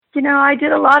I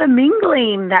did a lot of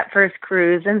mingling that first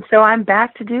cruise, and so I'm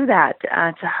back to do that,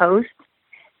 to host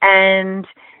and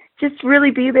just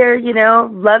really be there,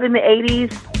 loving the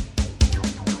 80s.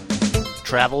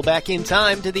 Travel back in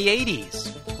time to the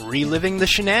 80s, reliving the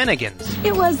shenanigans.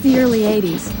 It was the early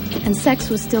 80s, and sex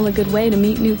was still a good way to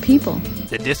meet new people.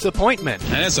 The disappointment.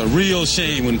 Now that's a real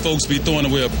shame when folks be throwing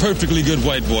away a perfectly good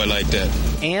white boy like that.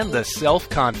 And the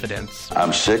self-confidence.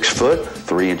 I'm 6 foot,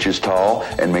 3 inches tall,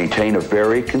 and maintain a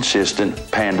very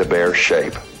consistent panda bear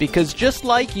shape. Because just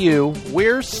like you,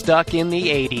 we're stuck in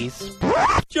the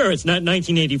 80s. Sure, it's not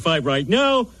 1985 right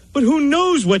now, but who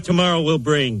knows what tomorrow will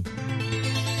bring.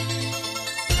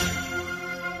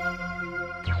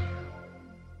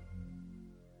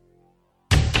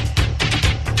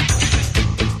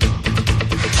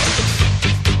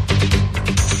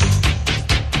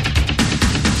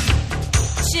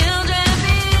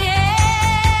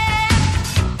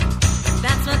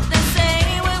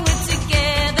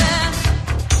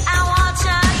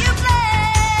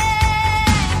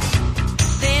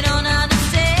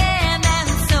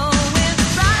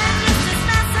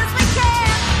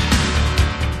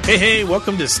 Hey,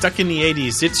 welcome to Stuck in the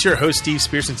 80s. It's your host, Steve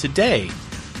Spears, and today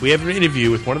we have an interview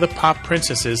with one of the pop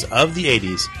princesses of the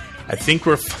 80s. I think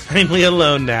we're finally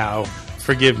alone now,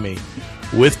 forgive me,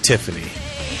 with Tiffany.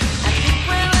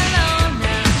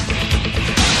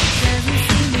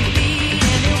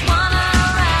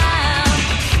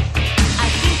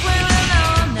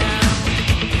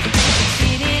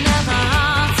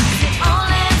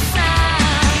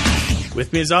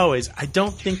 With me as always, I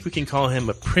don't think we can call him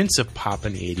a prince of pop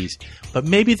in the 80s, but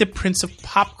maybe the prince of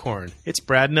popcorn. It's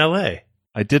Brad in L.A.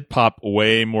 I did pop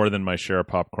way more than my share of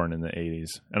popcorn in the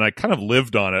 80s, and I kind of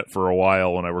lived on it for a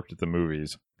while when I worked at the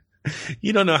movies.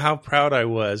 You don't know how proud I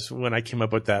was when I came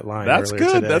up with that line. That's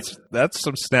good. Today. That's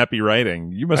some snappy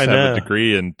writing. You must have a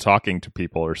degree in talking to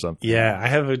people or something. Yeah, I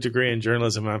have a degree in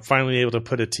journalism, and I'm finally able to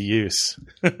put it to use.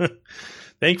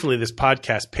 Thankfully, this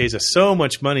podcast pays us so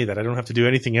much money that I don't have to do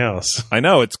anything else. I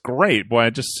know, it's great. Boy, I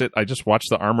just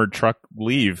watched the armored truck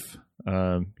leave,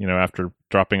 after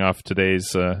dropping off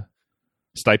today's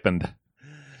stipend.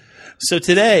 So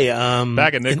today...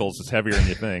 bag of nickels is heavier than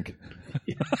you think.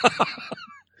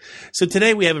 So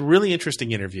today we have a really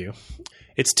interesting interview.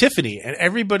 It's Tiffany, and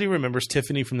everybody remembers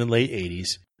Tiffany from the late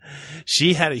 80s.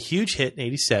 She had a huge hit in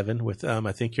 87 with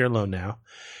I Think You're Alone Now.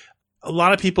 A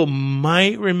lot of people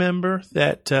might remember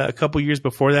that a couple years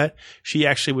before that, she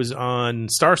actually was on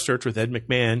Star Search with Ed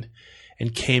McMahon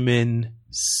and came in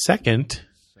second,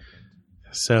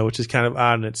 so which is kind of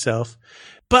odd in itself.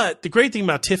 But the great thing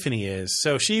about Tiffany is,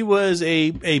 so she was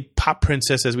a pop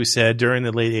princess, as we said, during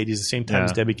the late 80s, the same time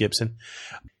as Debbie Gibson.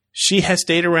 She has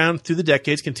stayed around through the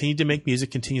decades, continued to make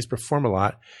music, continues to perform a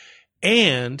lot,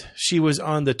 and she was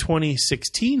on the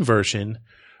 2016 version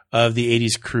of the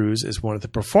 80s cruise as one of the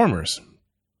performers.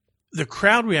 The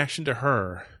crowd reaction to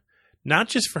her, not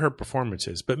just for her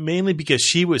performances, but mainly because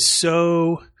she was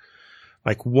so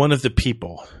like one of the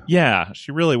people. Yeah,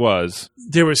 she really was.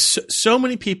 There was so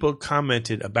many people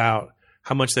commented about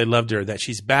how much they loved her, that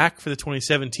she's back for the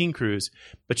 2017 cruise,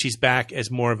 but she's back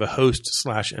as more of a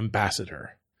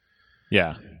host/ambassador.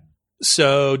 Yeah.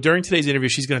 So during today's interview,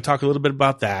 she's going to talk a little bit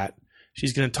about that.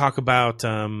 She's going to talk about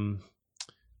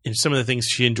some of the things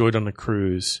she enjoyed on the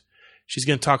cruise. She's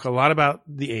going to talk a lot about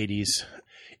the 80s.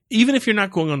 Even if you're not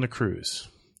going on the cruise,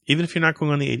 even if you're not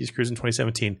going on the 80s cruise in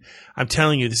 2017, I'm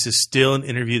telling you, this is still an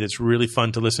interview that's really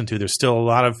fun to listen to. There's still a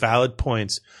lot of valid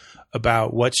points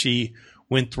about what she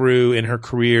went through in her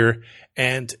career.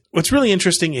 And what's really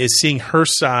interesting is seeing her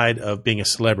side of being a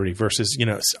celebrity versus,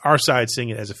 our side seeing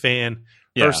it as a fan,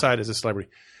 her side as a celebrity.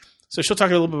 So she'll talk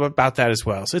a little bit about that as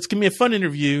well. So it's going to be a fun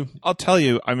interview. I'll tell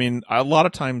you, I mean, a lot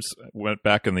of times went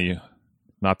back in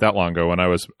not that long ago when I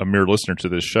was a mere listener to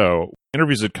this show,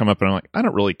 interviews would come up and I'm like, I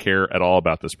don't really care at all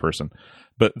about this person.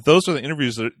 But those are the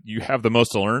interviews that you have the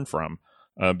most to learn from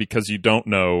because you don't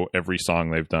know every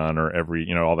song they've done or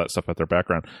every, all that stuff about their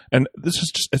background. And this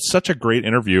is it's such a great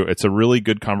interview. It's a really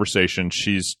good conversation.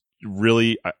 She's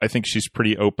really, I think she's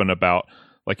pretty open about,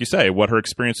 like you say, what her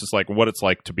experience is like, what it's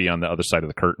like to be on the other side of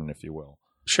the curtain, if you will.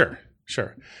 Sure.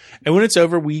 And when it's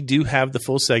over, we do have the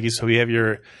full seggies. So we have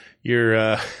your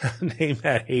name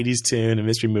that 80s tune, a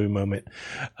mystery movie moment,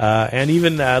 and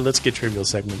even Let's Get Trivial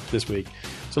segment this week.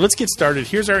 So let's get started.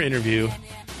 Here's our interview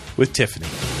with Tiffany.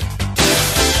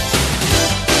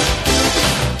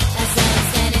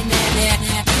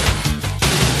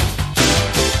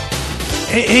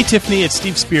 Hey, Tiffany, it's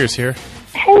Steve Spears here.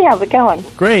 Hey, how's it going?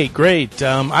 Great.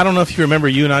 I don't know if you remember,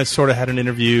 you and I sort of had an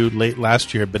interview late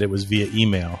last year, but it was via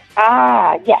email.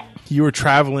 Yes. You were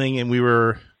traveling, and we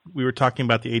were we were talking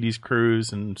about the 80s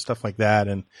cruise and stuff like that,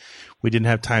 and we didn't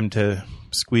have time to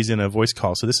squeeze in a voice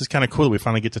call. So this is kind of cool that we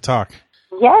finally get to talk.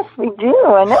 Yes, we do.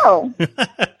 I know. It's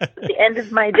the end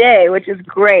of my day, which is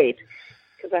great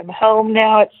because I'm home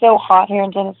now. It's so hot here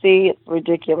in Tennessee. It's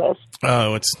ridiculous.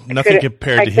 Oh, it's nothing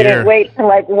compared to here. I couldn't wait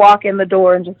to walk in the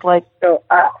door and just go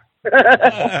up.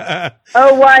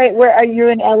 Oh, why? Where are you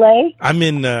in LA? I'm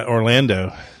in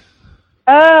Orlando.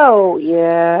 Oh,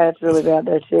 yeah, it's really bad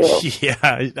there too.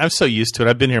 Yeah, I'm so used to it.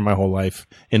 I've been here my whole life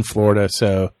in Florida,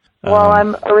 so. Well,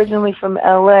 I'm originally from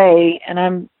LA, and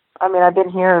I've been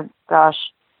here, gosh,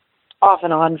 off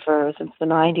and on since the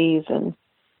 90s, and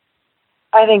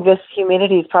I think this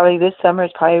summer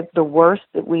is probably the worst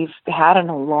that we've had in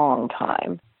a long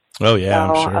time. Oh, yeah,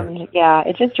 I'm sure. Yeah,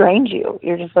 it just drains you.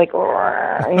 You're just like, you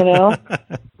know?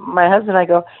 My husband and I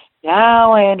go,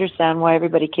 now I understand why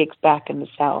everybody kicks back in the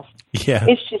South. Yeah.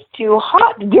 It's just too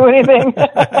hot to do anything.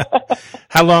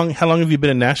 How long have you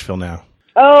been in Nashville now?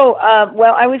 Oh,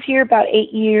 well, I was here about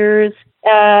 8 years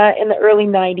in the early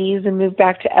 90s and moved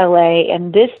back to LA.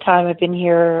 And this time I've been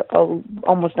here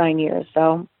almost 9 years.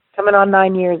 So coming on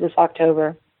 9 years this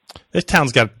October. This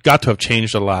town's got to have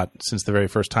changed a lot since the very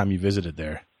first time you visited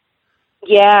there.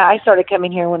 Yeah, I started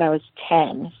coming here when I was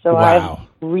 10. So wow.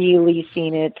 I've really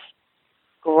seen it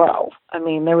grow. I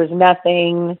mean, there was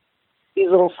nothing, these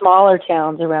little smaller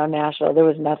towns around Nashville, there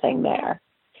was nothing there.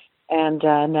 And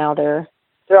now they're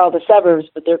all the suburbs,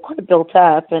 but they're quite built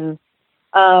up. And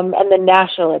then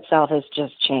Nashville itself has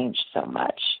just changed so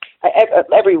much.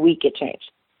 Every week it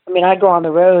changed. I mean, I go on the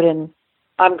road and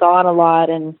I'm gone a lot,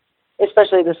 and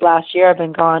especially this last year I've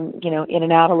been gone, in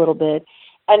and out a little bit.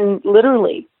 And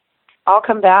literally, I'll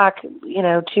come back,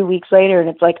 2 weeks later, and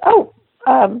it's like,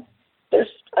 there's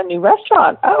a new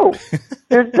restaurant. Oh,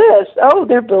 there's this. Oh,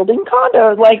 they're building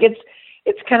condos.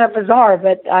 It's kind of bizarre,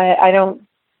 but I don't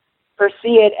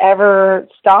foresee it ever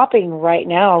stopping right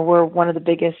now. We're one of the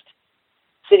biggest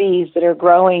cities that are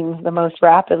growing the most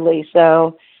rapidly.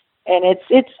 So, and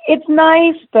it's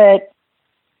nice, but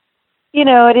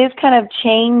it is kind of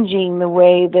changing the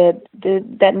way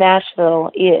that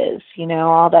Nashville is,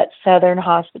 all that Southern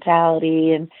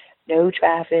hospitality and no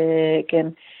traffic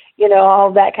and,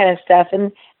 all that kind of stuff.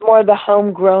 And more of the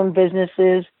homegrown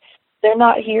businesses, they're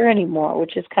not here anymore,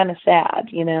 which is kind of sad,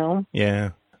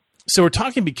 Yeah. So we're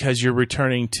talking because you're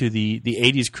returning to the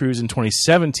 80s cruise in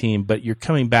 2017, but you're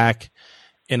coming back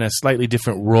in a slightly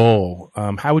different role.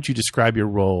 How would you describe your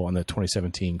role on the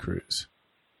 2017 cruise?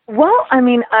 Well, I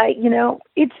mean,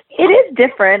 it is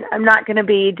different. I'm not going to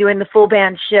be doing the full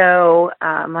band show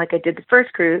like I did the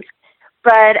first cruise,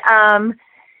 but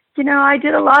I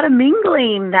did a lot of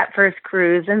mingling that first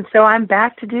cruise, and so I'm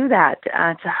back to do that,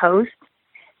 to host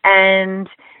and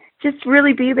just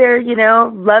really be there,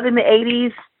 loving the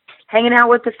 80s, hanging out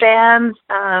with the fans,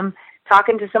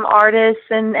 talking to some artists,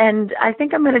 and I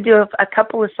think I'm going to do a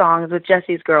couple of songs with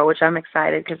Jesse's Girl, which I'm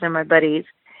excited because they're my buddies,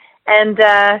 and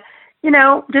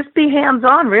just be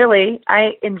hands-on, really.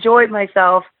 I enjoyed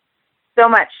myself so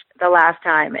much the last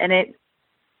time, and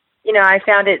I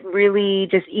found it really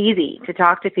just easy to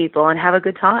talk to people and have a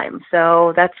good time.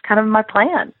 So that's kind of my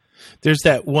plan. There's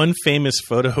that one famous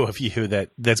photo of you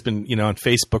that's been, on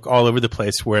Facebook all over the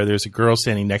place where there's a girl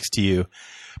standing next to you,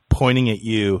 pointing at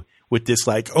you with this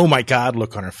oh my God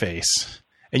look on her face.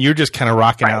 And you're just kind of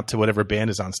rocking out to whatever band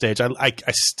is on stage. I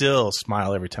still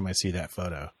smile every time I see that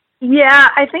photo. Yeah,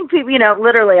 I think people,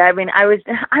 literally, I mean,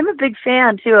 I'm a big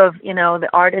fan too of, the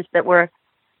artists that were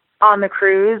on the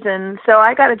cruise. And so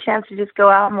I got a chance to just go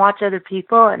out and watch other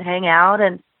people and hang out.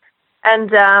 And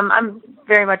I'm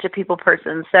very much a people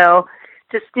person. So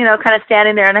just, kind of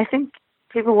standing there. And I think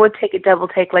people would take a double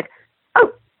take,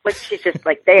 she's just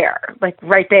there,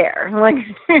 right there.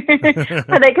 When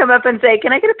they come up and say,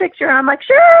 can I get a picture? And I'm like,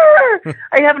 sure.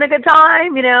 Are you having a good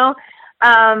time?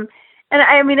 And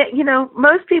I mean,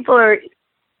 most people are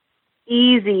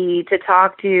easy to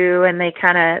talk to, and they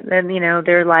kind of, then,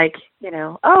 they're like,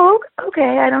 oh,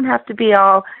 okay, I don't have to be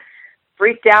all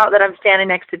freaked out that I'm standing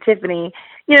next to Tiffany.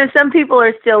 Some people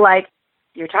are still like,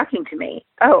 you're talking to me.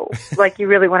 Oh, you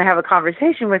really want to have a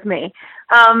conversation with me.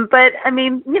 But I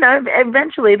mean,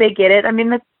 eventually they get it. I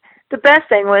mean, the best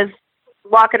thing was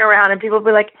walking around and people would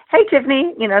be like, hey,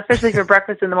 Tiffany, especially for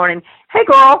breakfast in the morning. Hey,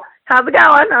 girl, how's it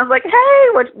going? I was like, hey,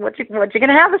 what you going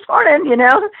to have this morning,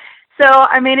 So,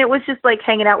 I mean, it was just like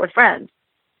hanging out with friends.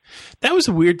 That was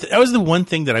that was the one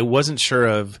thing that I wasn't sure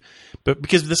of, but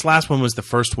because this last one was the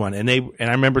first one, and I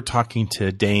remember talking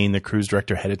to Dane, the cruise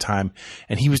director, ahead of time,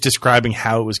 and he was describing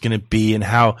how it was going to be and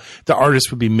how the artists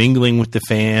would be mingling with the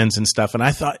fans and stuff. And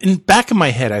I thought, in the back of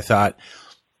my head, I thought,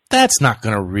 that's not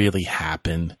going to really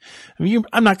happen. I mean,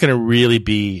 I'm not going to really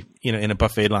be, in a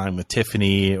buffet line with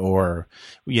Tiffany or,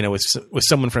 with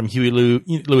someone from Huey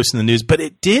Lewis in the News. But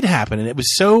it did happen. And it was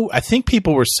I think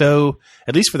people were so,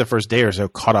 at least for the first day or so,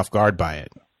 caught off guard by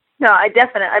it. No, I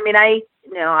definitely,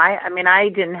 I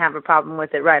didn't have a problem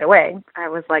with it right away. I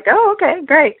was like, oh, okay,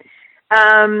 great.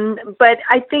 But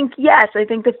I think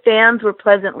the fans were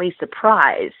pleasantly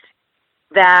surprised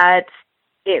that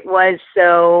it was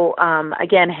so,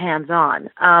 again, hands-on.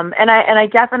 And I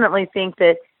definitely think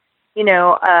that,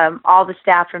 all the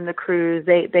staff from the cruise,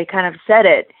 they kind of said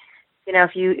it.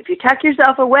 If you tuck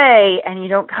yourself away and you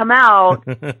don't come out,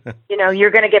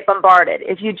 you're going to get bombarded.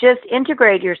 If you just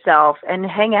integrate yourself and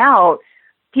hang out,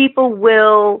 people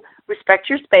will respect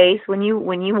your space when you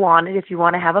want it. If you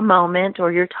want to have a moment,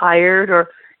 or you're tired, or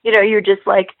you're just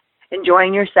like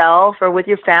enjoying yourself, or with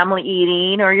your family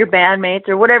eating, or your bandmates,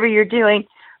 or whatever you're doing.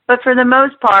 But for the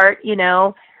most part,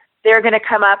 they're going to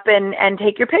come up and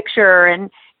take your picture, and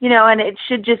and it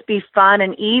should just be fun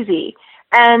and easy.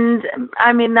 And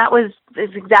I mean, that's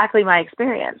exactly my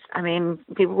experience. I mean,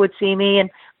 people would see me, and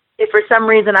if for some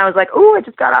reason I was like, oh, I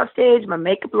just got off stage, my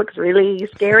makeup looks really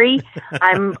scary,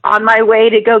 I'm on my way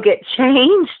to go get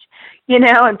changed,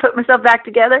 and put myself back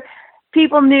together.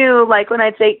 People knew, like, when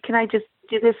I'd say, can I just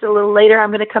do this a little later? I'm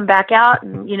going to come back out,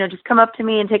 and, just come up to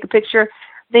me and take a picture.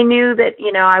 They knew that,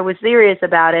 I was serious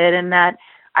about it, and that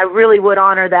I really would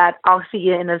honor that. I'll see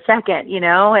you in a second,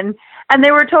 and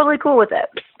they were totally cool with it.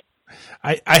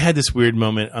 I had this weird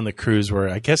moment on the cruise where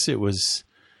I guess it was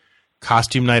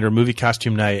costume night or movie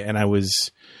costume night, and I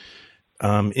was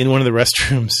in one of the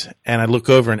restrooms, and I look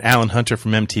over, and Alan Hunter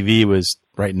from MTV was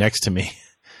right next to me.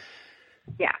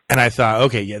 Yeah. And I thought,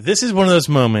 okay, yeah, this is one of those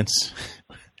moments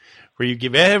where you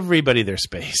give everybody their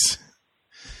space.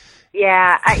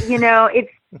 Yeah,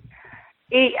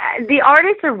 the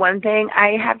artists are one thing.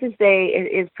 I have to say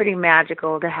it is pretty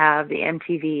magical to have the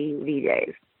MTV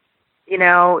VJs.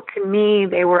 To me,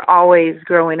 they were always,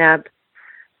 growing up,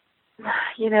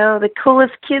 the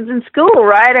coolest kids in school,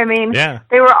 right? I mean, yeah.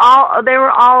 they were all,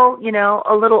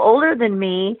 a little older than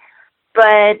me,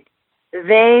 but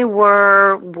they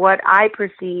were what I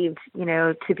perceived,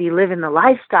 to be living the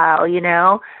lifestyle,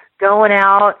 going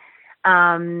out,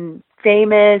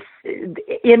 famous,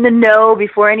 in the know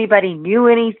before anybody knew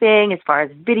anything as far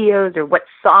as videos or what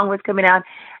song was coming out,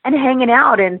 and hanging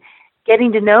out and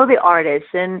getting to know the artists.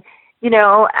 And,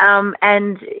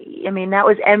 and I mean, that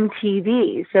was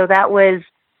MTV. So that was,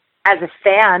 as a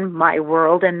fan, my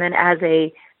world. And then as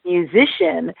a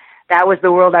musician, that was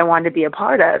the world I wanted to be a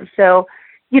part of. So,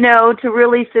 to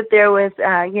really sit there with,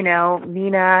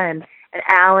 Nina and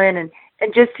Alan and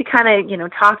just to kind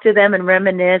of, talk to them and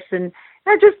reminisce and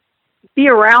just be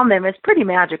around them, is pretty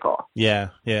magical. Yeah,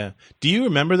 yeah. Do you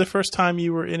remember the first time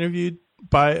you were interviewed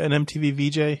by an MTV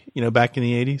VJ, back in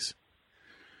the 80s?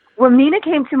 Well, Nina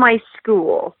came to my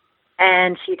school,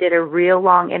 and she did a real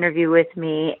long interview with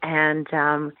me, and,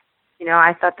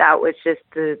 I thought that was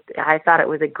I thought it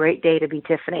was a great day to be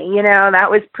Tiffany. That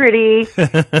was pretty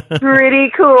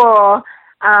cool.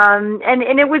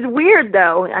 And it was weird,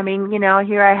 though. I mean,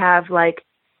 here I have, like,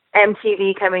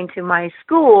 MTV coming to my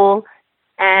school,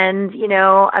 and,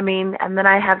 and then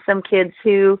I have some kids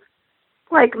who,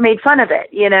 like, made fun of it,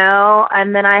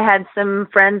 and then I had some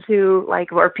friends who,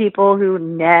 like, were people who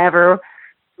never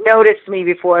noticed me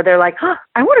before. They're like,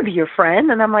 I want to be your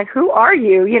friend. And I'm like, who are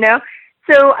you,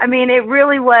 So, I mean, it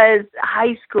really was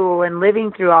high school and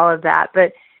living through all of that.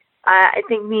 But I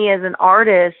think me as an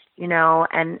artist,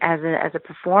 and as a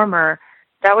performer,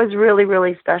 that was really,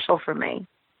 really special for me.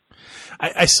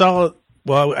 I saw,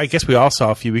 well, I guess we all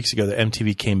saw a few weeks ago that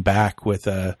MTV came back with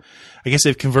I guess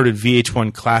they've converted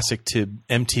VH1 Classic to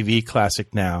MTV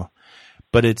Classic now,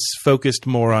 but it's focused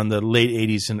more on the late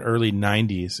 80s and early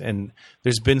 90s. And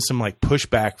there's been some like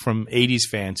pushback from 80s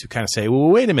fans who kind of say, well,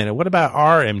 wait a minute, what about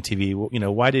our MTV? Well,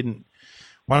 why don't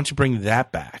you bring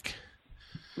that back?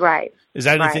 Right. Is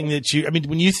that anything that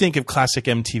when you think of classic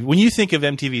MTV, when you think of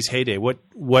MTV's heyday, what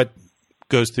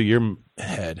goes through your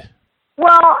head?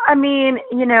 Well, I mean,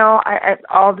 at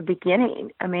all the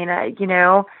beginning,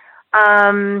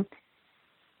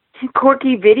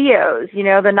 quirky videos,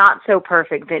 the not so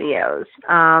perfect videos,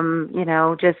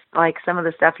 just like some of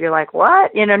the stuff you're like,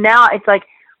 what? Now it's like,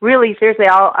 really, seriously,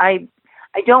 I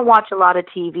don't watch a lot of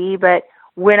TV, but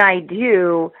when I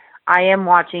do, I am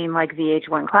watching like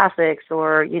VH1 Classics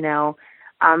or,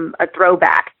 a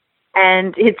throwback.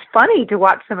 And it's funny to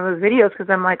watch some of those videos because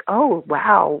I'm like, oh,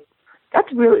 wow. That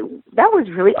was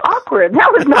really awkward.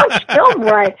 That was not filmed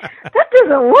right. That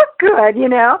doesn't look good,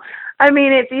 I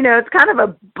mean, it's, it's kind of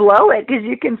a blow it because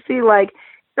you can see like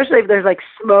especially if there's like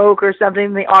smoke or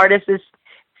something, the artist is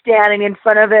standing in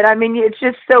front of it. I mean, it's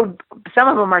just so, some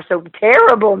of them are so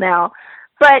terrible now.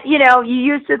 But, you know, you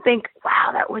used to think,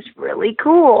 wow, that was really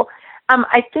cool.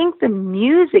 I think the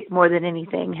music more than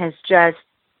anything has just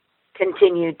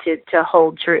continued to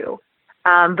hold true.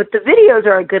 But the videos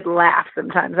are a good laugh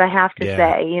sometimes, I have to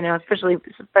say, you know,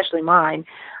 especially mine.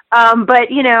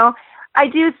 But, you know, I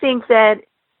do think that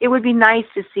it would be nice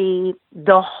to see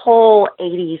the whole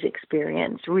 80s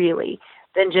experience, really,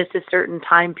 than just a certain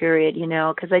time period, you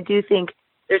know, because I do think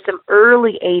there's some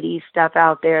early 80s stuff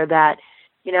out there that,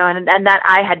 you know, and that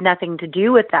I had nothing to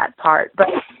do with that part. But,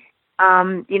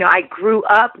 you know, I grew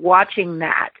up watching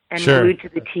that and glued to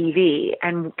the TV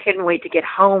and couldn't wait to get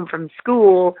home from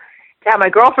school to have my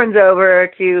girlfriends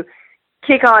over to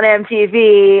kick on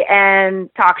MTV and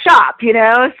talk shop, you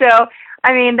know. So,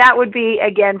 I mean, that would be,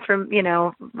 again, from, you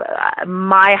know,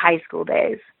 my high school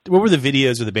days. What were the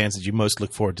videos of the bands that you most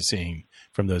look forward to seeing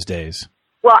from those days?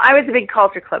 Well, I was a big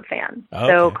Culture Club fan. Okay.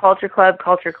 So Culture Club.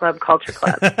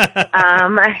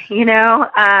 You know,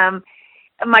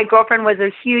 my girlfriend was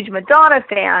a huge Madonna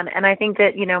fan, and I think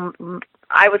that, you know,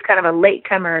 I was kind of a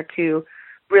latecomer to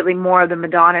really more of the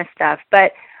Madonna stuff.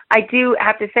 But I do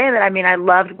have to say that, I mean, I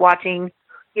loved watching,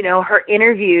 you know, her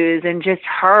interviews and just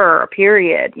her,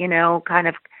 period, you know, kind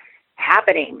of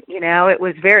happening, you know. It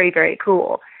was very, very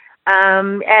cool.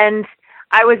 And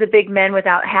I was a big Men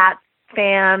Without Hats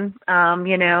fan,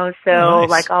 you know, so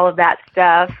like all of that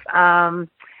stuff.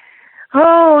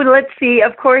 Let's see.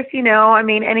 Of course, you know, I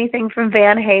mean, anything from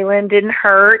Van Halen didn't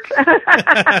hurt.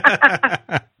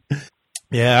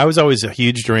 Yeah, I was always a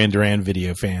huge Duran Duran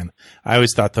video fan. I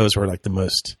always thought those were like the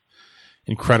most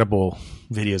incredible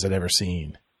videos I'd ever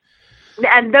seen.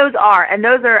 And those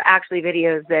are actually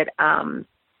videos that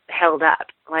held up.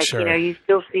 Like, you know, you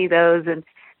still see those, and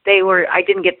I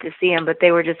didn't get to see them, but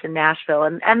they were just in Nashville,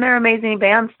 and they're amazing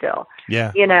bands still.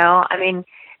 Yeah. You know, I mean,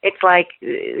 it's like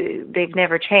they've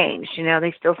never changed. You know,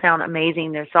 they still sound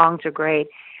amazing. Their songs are great,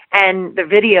 and their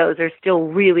videos are still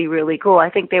really, really cool. I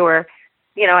think they were,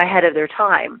 you know, ahead of their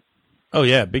time. Oh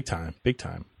yeah, big time.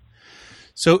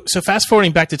 So fast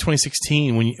forwarding back to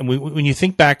 2016, when you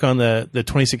think back on the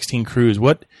 2016 cruise,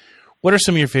 what are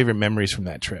some of your favorite memories from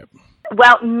that trip?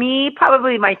 Well,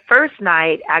 probably my first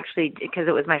night, actually, because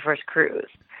it was my first cruise.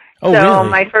 Oh, so really?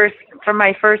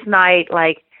 my first night,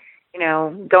 like, you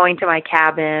know, going to my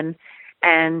cabin,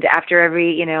 and after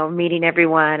every, you know, meeting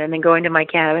everyone, and then going to my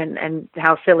cabin, and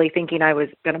how silly, thinking I was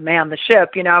going to man the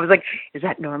ship. You know, I was like, is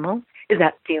that normal? Is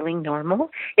that feeling normal?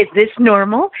 Is this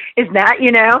normal? Is that,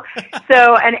 you know?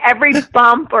 So, and every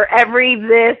bump or every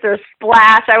this or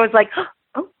splash, I was like,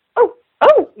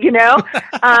 oh, you know?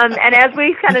 And as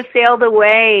we kind of sailed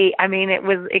away, I mean,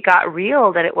 it got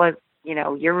real that it was, you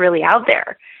know, you're really out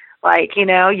there. Like, you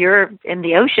know, you're in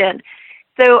the ocean.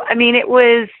 So, I mean, it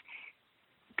was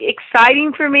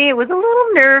exciting for me. It was a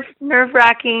little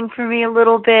nerve-wracking for me a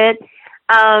little bit.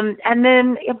 And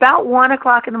then about 1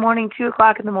 o'clock in the morning, 2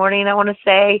 o'clock in the morning, I want to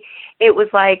say, it was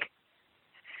like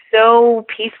so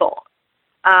peaceful.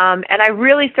 And I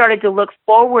really started to look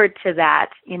forward to that,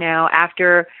 you know,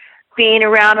 after being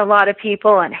around a lot of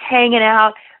people and hanging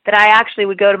out, that I actually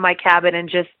would go to my cabin and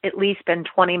just at least spend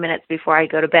 20 minutes before I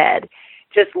go to bed,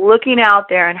 just looking out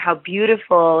there and how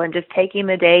beautiful, and just taking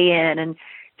the day in, and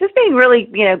just being really,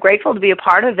 you know, grateful to be a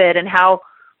part of it, and how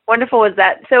wonderful was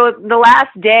that. So the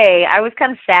last day, I was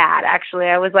kind of sad, actually.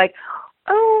 I was like,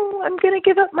 oh, I'm going to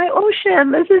give up my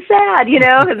ocean. This is sad, you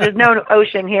know, because there's no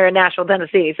ocean here in Nashville,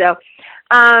 Tennessee. So,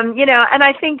 you know, and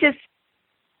I think just,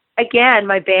 again,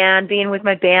 my band, being with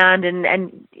my band,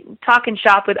 and talking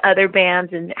shop with other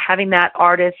bands, and having that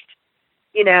artist,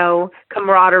 you know,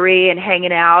 camaraderie and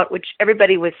hanging out, which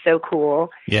everybody was so cool.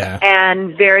 Yeah.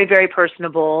 And very, very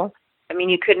personable. I mean,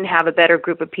 you couldn't have a better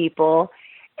group of people.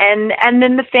 And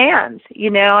then the fans, you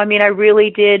know, I mean, I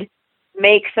really did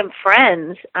make some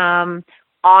friends on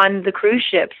the cruise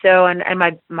ship. So, and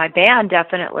my band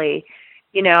definitely,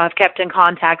 you know, I've kept in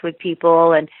contact with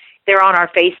people, and they're on our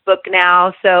Facebook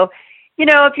now. So, you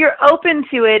know, if you're open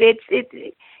to it,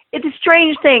 it's a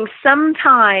strange thing.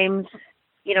 Sometimes,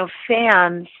 you know,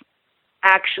 fans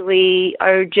actually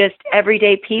are just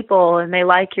everyday people, and they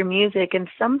like your music. And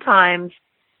sometimes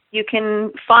you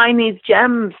can find these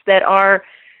gems that are,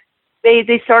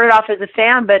 they started off as a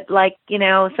fan, but, like, you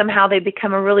know, somehow they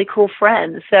become a really cool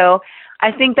friend. So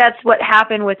I think that's what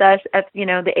happened with us at, you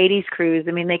know, the 80s cruise.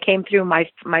 I mean, they came through my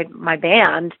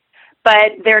band,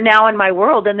 but they're now in my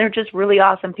world, and they're just really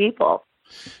awesome people.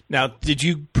 Now, did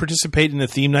you participate in the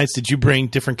theme nights? Did you bring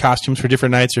different costumes for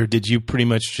different nights, or did you pretty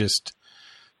much just,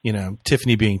 you know,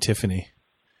 Tiffany being Tiffany?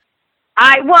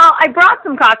 I brought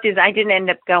some costumes. I didn't end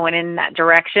up going in that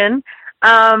direction.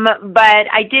 But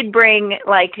I did bring,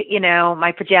 like,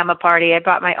 my pajama party. I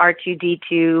bought my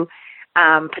R2-D2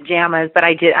 pajamas, but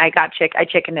I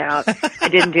chickened out. I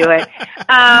didn't do it.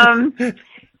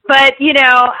 But,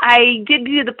 I did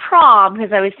do the prom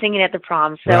because I was singing at the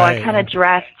prom. So Right. I kind of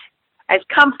dressed as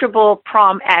comfortable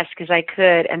prom-esque as I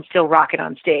could and still rock it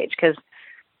on stage because,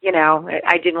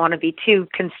 I didn't want to be too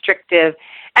constrictive.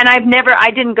 And I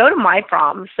didn't go to my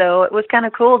prom, so it was kind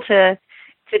of cool to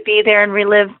be there and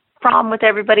relive prom with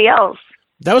everybody else.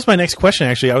 That was my next question,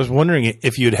 actually. I was wondering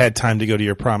if you'd had time to go to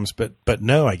your proms, but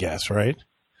no, I guess, right?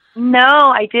 No,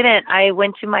 I didn't. I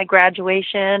went to my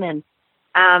graduation and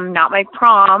not my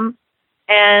prom.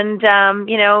 And,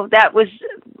 that was,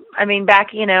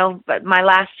 back, but my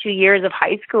last 2 years of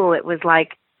high school, it was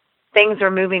like things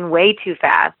were moving way too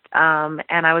fast.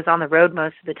 And I was on the road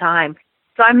most of the time.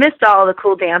 So I missed all the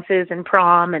cool dances and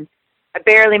prom, and I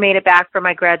barely made it back for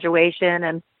my graduation.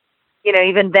 And,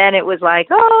 even then it was like,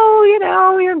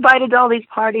 you're invited to all these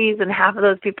parties, and half of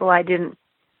those people I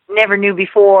never knew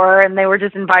before, and they were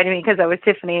just inviting me because I was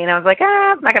Tiffany, and I was like,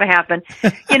 it's not going to happen.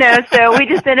 So we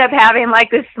just ended up having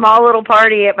like this small little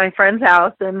party at my friend's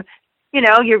house, and,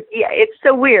 it's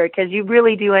so weird because you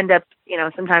really do end up,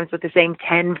 sometimes with the same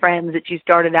 10 friends that you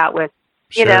started out with,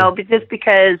 Sure. but just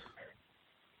because,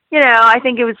 I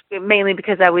think it was mainly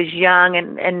because I was young,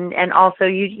 and also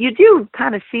you do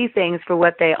kind of see things for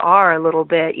what they are a little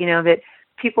bit, that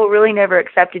people really never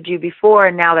accepted you before,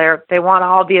 and now they want to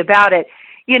all be about it,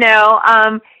 and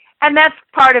that's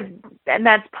part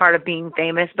of being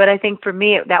famous. But I think for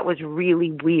me, that was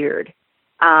really weird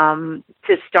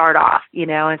to start off,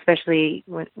 especially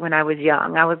when I was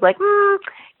young. I was like, you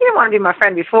didn't want to be my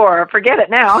friend before, forget it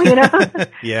now,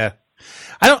 Yeah.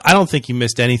 I don't think you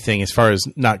missed anything as far as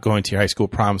not going to your high school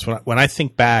proms. When I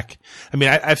think back,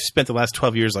 I've spent the last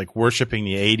 12 years like worshiping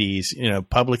the 80s,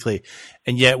 publicly.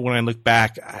 And yet when I look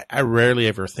back, I rarely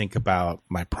ever think about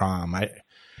my prom. I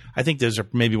think those are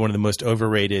maybe one of the most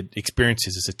overrated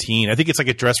experiences as a teen. I think it's like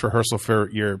a dress rehearsal for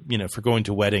for going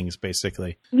to weddings,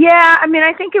 basically. Yeah.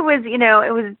 I think it was,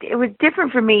 it was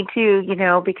different for me too,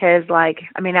 because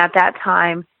at that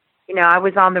time, I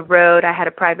was on the road. I had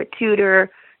a private tutor.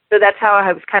 So that's how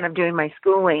I was kind of doing my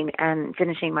schooling and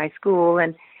finishing my school.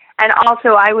 And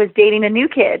also I was dating a new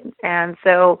kid. And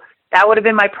so that would have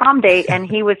been my prom date, and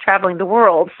he was traveling the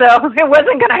world. So it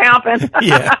wasn't going to happen.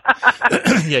 Yeah.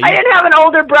 I didn't have an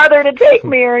older brother to take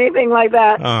me or anything like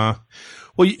that.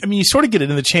 Well, you sort of get it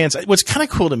in the chance. What's kind of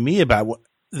cool to me about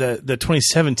the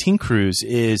 2017 cruise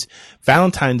is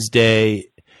Valentine's Day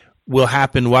will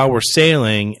happen while we're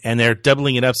sailing, and they're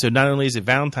doubling it up. So not only is it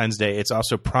Valentine's Day, it's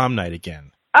also prom night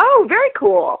again. Oh, very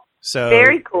cool. So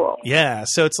very cool. Yeah.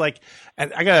 So it's like,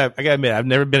 I gotta admit, I've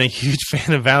never been a huge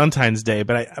fan of Valentine's Day,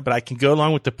 but I can go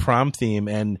along with the prom theme,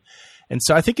 and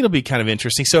so I think it'll be kind of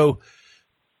interesting. So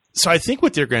I think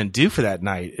what they're going to do for that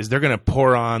night is they're going to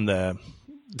pour on the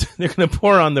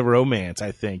romance.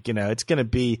 I think, it's going to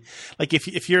be like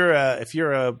if you're a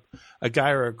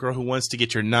guy or a girl who wants to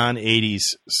get your non-80s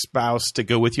spouse to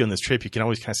go with you on this trip, you can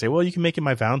always kind of say, well, you can make it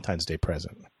my Valentine's Day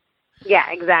present.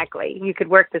 Yeah, exactly. You could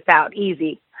work this out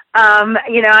easy.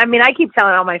 I keep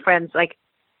telling all my friends, like,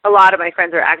 a lot of my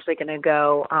friends are actually going to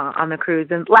go on the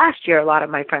cruise. And last year, a lot of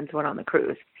my friends went on the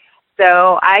cruise.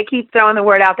 So I keep throwing the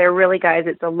word out there, really, guys,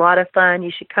 it's a lot of fun.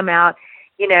 You should come out,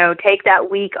 take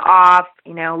that week off.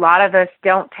 A lot of us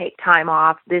don't take time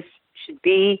off. This should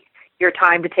be your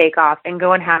time to take off and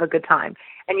go and have a good time.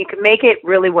 And you can make it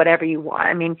really whatever you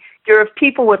want. You're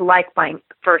people with like-minded,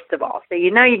 first of all. So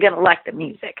you're going to like the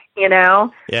music, Yeah.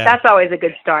 That's always a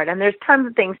good start. And there's tons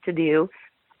of things to do,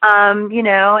 we're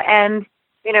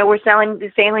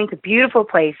sailing to beautiful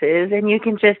places, and you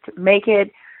can just make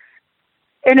it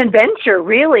an adventure,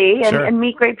 really, Sure. and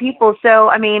meet great people. So,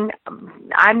 I'm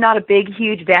not a big,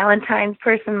 huge Valentine's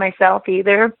person myself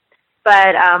either,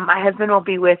 but my husband will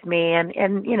be with me, and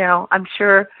I'm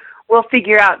sure we'll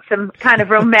figure out some kind of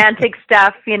romantic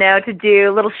stuff, to do,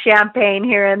 a little champagne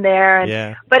here and there.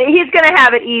 Yeah. But he's going to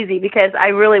have it easy because I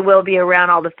really will be around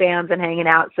all the fans and hanging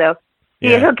out. So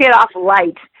he'll get off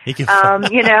light, He can,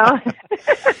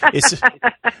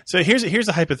 So here's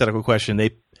a hypothetical question.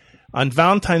 On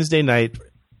Valentine's Day night,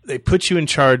 they put you in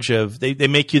charge of, they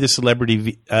make you the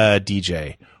celebrity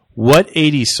DJ. What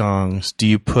 80s songs do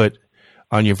you put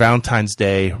on your Valentine's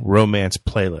Day romance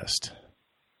playlist?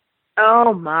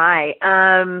 Oh my.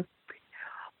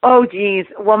 Oh geez.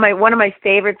 Well, one of my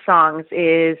favorite songs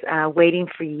is "Waiting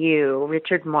for You,"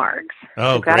 Richard Marx.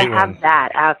 Oh, You've got to great have one. that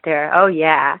out there. Oh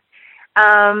yeah.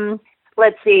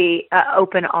 Let's see.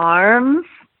 "Open Arms."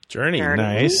 Journey.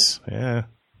 Nice. Yeah.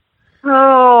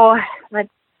 Oh, let's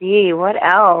see. What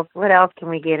else? What else can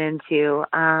we get into?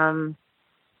 I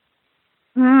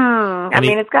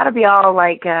mean, it's got to be all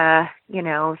like,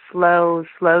 slow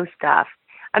stuff.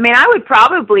 I mean, I would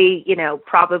probably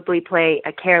play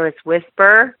A Careless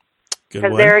Whisper.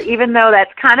 Because even though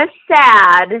that's kind of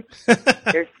sad,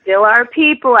 there still are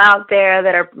people out there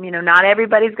that are, not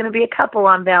everybody's going to be a couple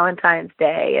on Valentine's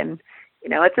Day. And,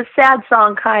 it's a sad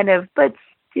song kind of, but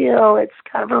still it's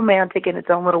kind of romantic in its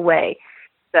own little way.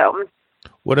 So.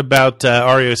 What about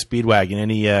REO Speedwagon?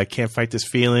 Any Can't Fight This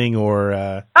Feeling or?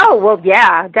 Oh, well,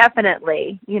 yeah,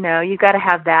 definitely. You got to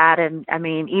have that. And, I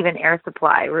mean, even Air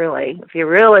Supply, really. If you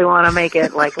really want to make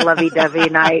it like lovey-dovey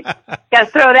night, got to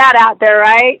throw that out there,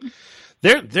 right?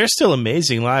 They're still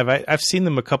amazing live. I've seen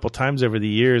them a couple times over the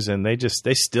years, and they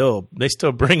still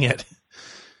bring it.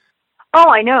 Oh,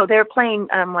 I know. They're playing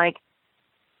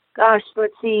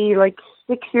let's see, like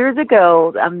 6 years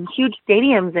ago, huge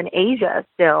stadiums in Asia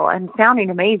still, and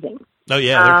sounding amazing. Oh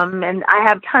yeah. And I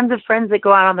have tons of friends that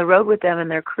go out on the road with them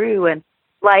and their crew, and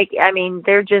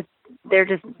they're just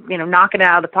knocking it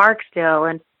out of the park still.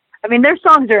 And I mean, their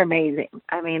songs are amazing.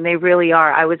 I mean, they really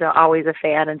are. I was always a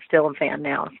fan and still a fan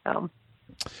now. So.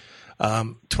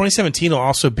 2017 will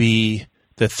also be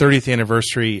the 30th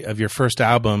anniversary of your first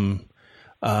album.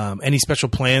 Any special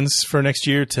plans for next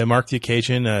year to mark the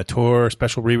occasion, a tour,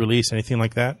 special re-release, anything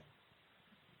like that?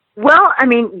 Well, I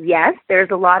mean, yes,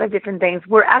 there's a lot of different things.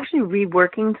 We're actually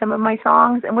reworking some of my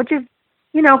songs, and which is,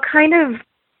 kind of,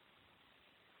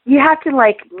 you have to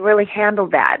really handle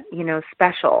that,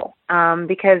 special,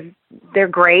 because they're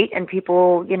great and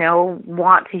people,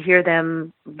 want to hear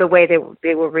them the way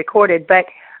they were recorded. But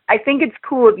I think it's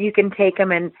cool if you can take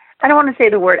them and, I don't want to say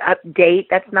the word update,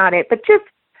 that's not it, but just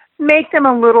make them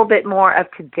a little bit more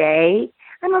up to date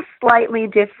and a slightly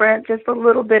different, just a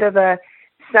little bit of a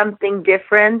something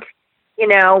different,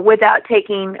 without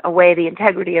taking away the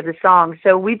integrity of the song.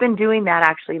 So we've been doing that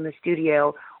actually in the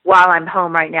studio while I'm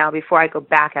home right now before I go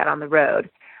back out on the road.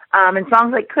 And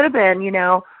songs like Could Have Been,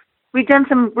 we've done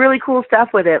some really cool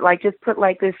stuff with it, like just put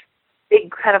this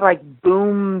big kind of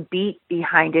boom beat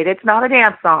behind it. It's not a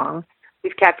dance song.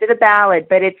 We've kept it a ballad,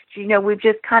 but it's, we've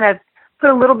just kind of put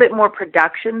a little bit more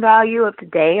production value of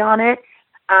today on it.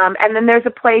 And then there's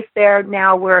a place there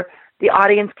now where the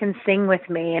audience can sing with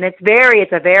me, and it's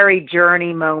a very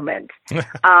Journey moment, because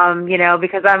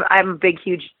I'm a big,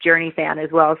 huge Journey fan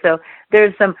as well. So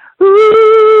there's some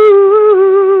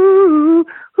ooh,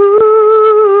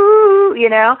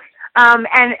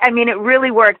 and I mean, it really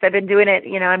works. I've been doing it,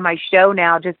 in my show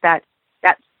now, just that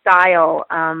style,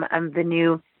 the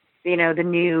new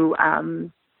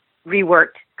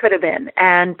reworked Could Have Been,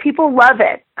 and people love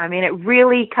it. I mean, it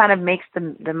really kind of makes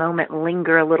the moment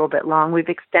linger a little bit long. We've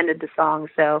extended the song,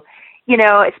 so,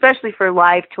 especially for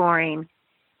live touring,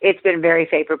 it's been very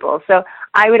favorable. So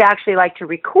I would actually like to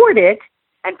record it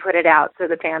and put it out so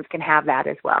the fans can have that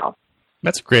as well.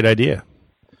 That's a great idea.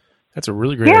 That's a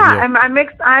really great idea. Yeah,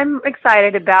 I'm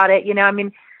excited about it. I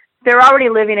mean, they're already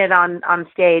living it on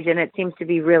stage, and it seems to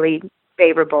be really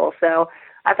favorable. So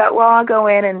I thought, well, I'll go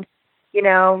in and,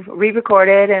 re-record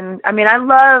it. And I mean, I'm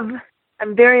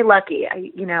very lucky.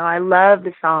 I love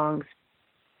the songs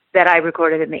that I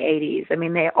recorded in the 80s. I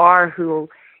mean, they are who,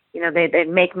 they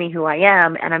make me who I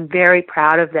am, and I'm very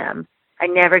proud of them. I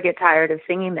never get tired of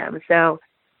singing them. So,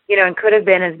 and Could Have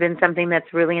Been has been something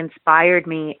that's really inspired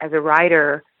me as a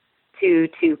writer to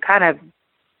kind of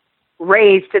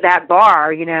raise to that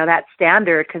bar, that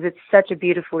standard, because it's such a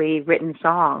beautifully written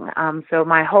song. So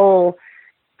my whole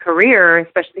career,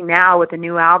 especially now with the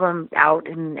new album out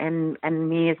and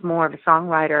me as more of a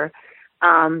songwriter,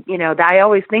 I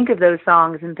always think of those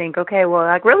songs and think, okay, well,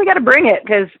 I really got to bring it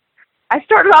because I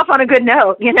started off on a good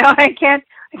note. I can't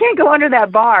go under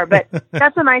that bar, but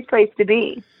that's a nice place to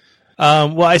be.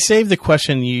 Well, I saved the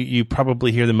question you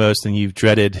probably hear the most and you've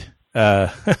dreaded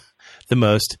the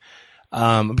most,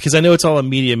 because I know it's all a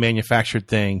media manufactured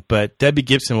thing, but Debbie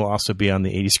Gibson will also be on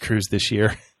the 80s cruise this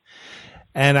year.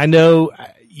 And I know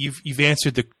you've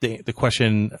answered the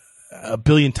question a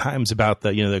billion times about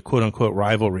the quote unquote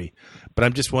rivalry, but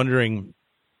I'm just wondering,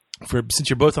 since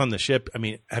you're both on the ship, I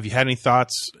mean, have you had any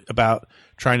thoughts about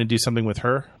trying to do something with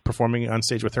her, performing on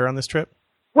stage with her on this trip?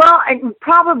 Well,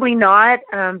 probably not,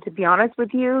 to be honest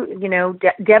with you.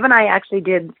 Deb and I actually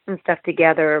did some stuff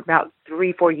together about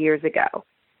 3-4 years ago,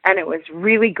 and it was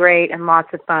really great and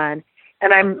lots of fun.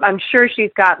 And I'm sure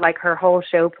she's got her whole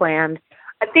show planned.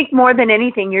 I think more than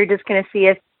anything, you're just going to see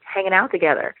us hanging out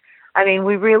together. I mean,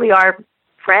 we really are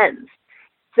friends.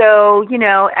 So,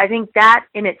 I think that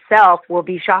in itself will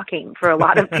be shocking for a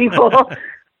lot of people to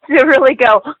really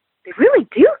go, they really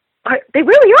do. They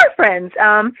really are friends.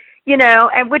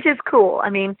 and which is cool. I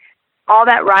mean, all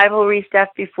that rivalry stuff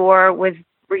before was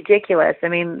ridiculous. I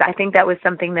mean, I think that was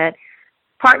something that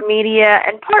part media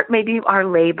and part maybe our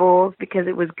labels, because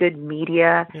it was good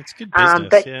media. It's good business,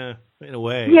 but, in a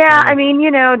way. Yeah, I mean,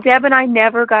 Deb and I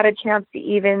never got a chance to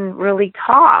even really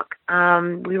talk.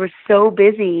 We were so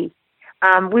busy.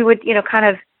 We would, kind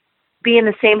of be in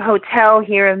the same hotel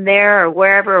here and there or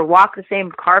wherever, or walk the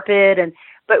same carpet,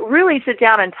 but really sit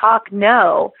down and talk,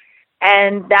 no.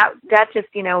 And that just,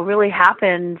 really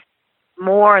happened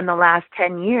more in the last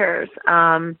 10 years.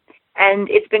 And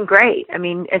it's been great. I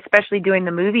mean, especially doing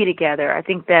the movie together. I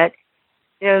think that,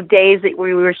 days that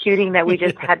we were shooting that we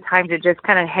just had time to just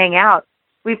kind of hang out.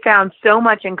 We found so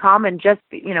much in common just,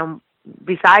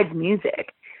 besides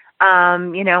music.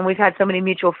 And we've had so many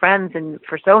mutual friends and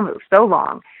for so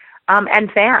long,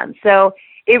 and fans. So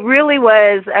it really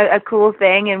was a cool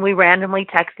thing. And we randomly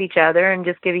text each other and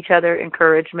just give each other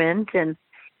encouragement. And,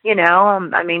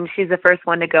 I mean, she's the first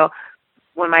one to go,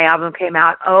 when my album came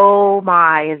out, oh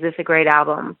my, is this a great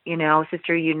album?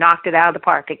 Sister, you knocked it out of the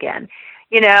park again.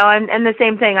 And the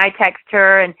same thing, I text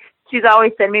her and she's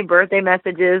always send me birthday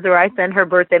messages, or I send her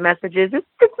birthday messages.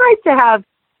 It's nice to have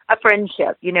a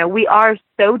friendship. We are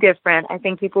so different. I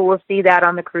think people will see that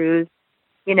on the cruise,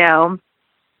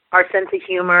 our sense of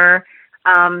humor,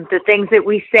 the things that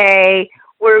we say,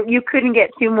 where you couldn't get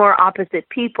two more opposite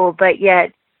people, but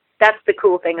yet that's the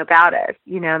cool thing about us,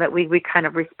 that we kind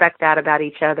of respect that about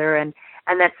each other, and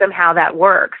that somehow that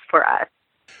works for us.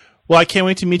 Well, I can't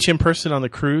wait to meet you in person on the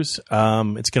cruise.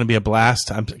 It's going to be a blast.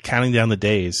 I'm counting down the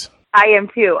days. I am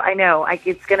too. I know.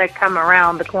 It's going to come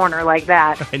around the corner like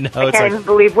that. I know. I can't even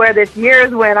believe where this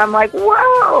year's went. I'm like,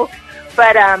 whoa.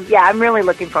 But yeah, I'm really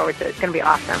looking forward to it. It's going to be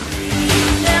awesome.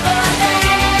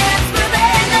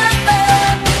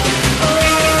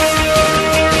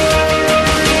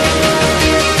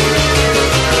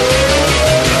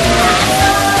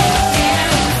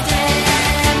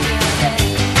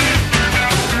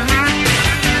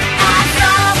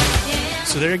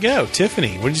 So there you go.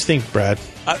 Tiffany, what did you think, Brad?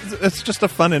 It's just a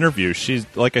fun interview. She's,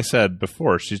 like I said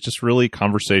before, she's just really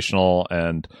conversational,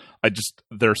 and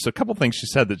there's a couple things she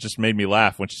said that just made me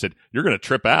laugh when she said, "You're going to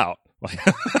trip out."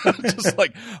 Just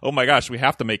like, oh my gosh, we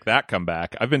have to make that come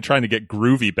back. I've been trying to get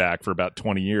groovy back for about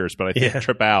 20 years, but I think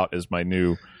trip out is my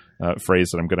new phrase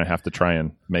that I'm going to have to try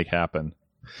and make happen.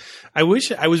 I was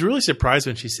really surprised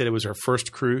when she said it was her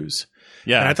first cruise.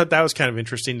 Yeah. And I thought that was kind of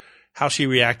interesting. How she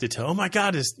reacted to, oh my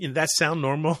God, does that sound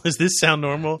normal? Does this sound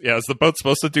normal? Yeah, is the boat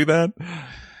supposed to do that?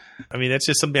 I mean, that's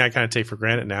just something I kind of take for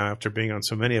granted now after being on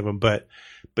so many of them. But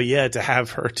yeah, to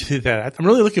have her do that, I'm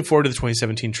really looking forward to the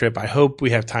 2017 trip. I hope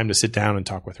we have time to sit down and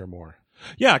talk with her more.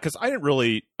 Yeah, because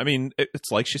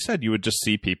it's like she said, you would just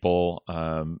see people,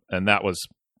 and that was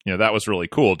really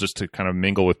cool, just to kind of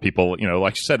mingle with people,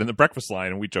 like she said, in the breakfast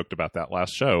line, and we joked about that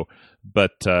last show.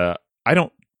 But I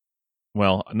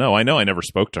know I never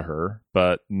spoke to her,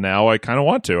 but now I kind of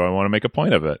want to. I want to make a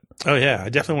point of it. Oh, yeah. I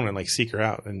definitely want to seek her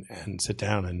out and sit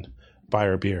down and buy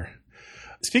her a beer.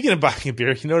 Speaking of buying a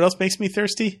beer, you know what else makes me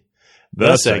thirsty?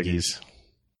 The seggies.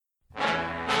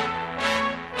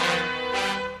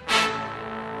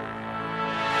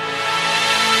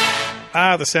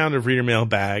 The sound of Reader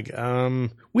Mailbag.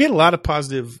 We had a lot of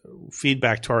positive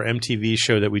feedback to our MTV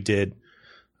show that we did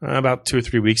about 2 or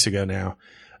 3 weeks ago now.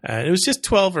 It was just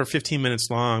 12 or 15 minutes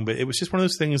long, but it was just one of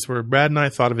those things where Brad and I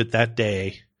thought of it that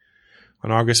day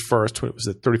on August 1st, when it was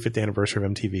the 35th anniversary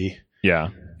of MTV. Yeah.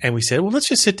 And we said, well, let's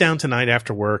just sit down tonight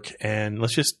after work and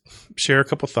let's just share a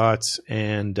couple thoughts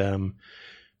and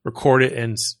record it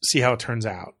and see how it turns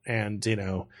out. And,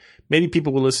 maybe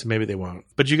people will listen, maybe they won't.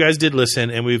 But you guys did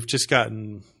listen, and we've just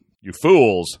gotten, you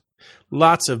fools,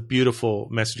 lots of beautiful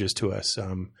messages to us,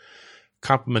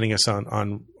 complimenting us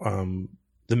on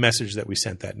the message that we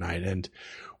sent that night. And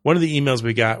one of the emails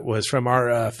we got was from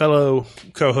our fellow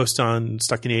co-host on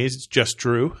Stuck in the 80s, Just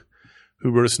Drew,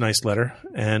 who wrote us a nice letter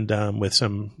and with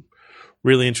some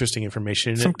really interesting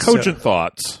information. Some cogent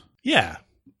thoughts. Yeah.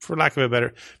 For lack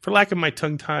of my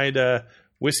tongue-tied,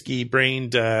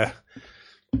 whiskey-brained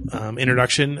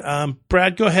introduction.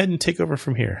 Brad, go ahead and take over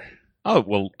from here. Oh,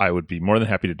 well, I would be more than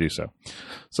happy to do so.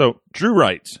 So, Drew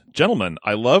writes, "Gentlemen,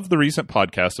 I love the recent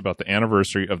podcast about the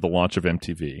anniversary of the launch of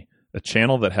MTV, a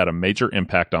channel that had a major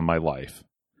impact on my life.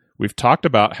 We've talked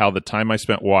about how the time I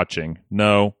spent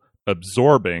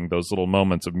absorbing those little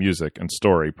moments of music and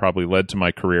story probably led to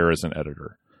my career as an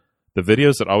editor. The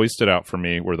videos that always stood out for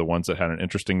me were the ones that had an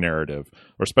interesting narrative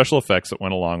or special effects that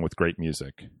went along with great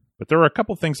music. But there were a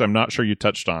couple things I'm not sure you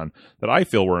touched on that I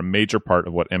feel were a major part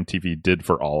of what MTV did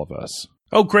for all of us."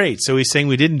 Oh, great. So he's saying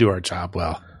we didn't do our job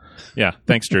well. Yeah,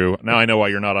 thanks, Drew. Now I know why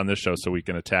you're not on this show, so we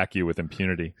can attack you with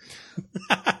impunity.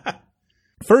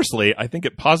 Firstly, I think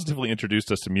it positively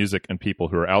introduced us to music and people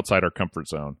who are outside our comfort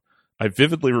zone. I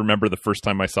vividly remember the first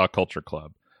time I saw Culture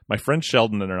Club. My friend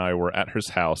Sheldon and I were at his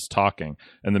house talking,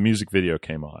 and the music video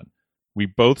came on. We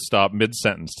both stopped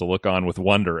mid-sentence to look on with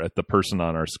wonder at the person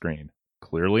on our screen.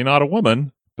 Clearly not a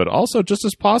woman, but also just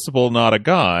as possible not a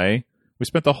guy. We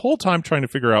spent the whole time trying to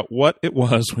figure out what it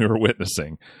was we were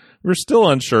witnessing. We were still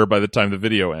unsure by the time the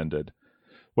video ended.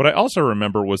 What I also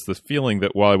remember was the feeling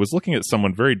that while I was looking at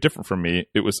someone very different from me,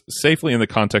 it was safely in the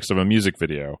context of a music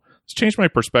video. It's changed my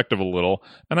perspective a little,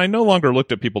 and I no longer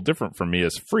looked at people different from me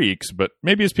as freaks, but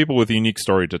maybe as people with a unique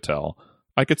story to tell.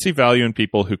 I could see value in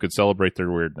people who could celebrate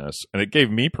their weirdness, and it gave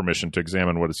me permission to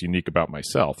examine what is unique about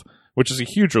myself, which is a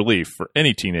huge relief for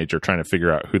any teenager trying to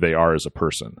figure out who they are as a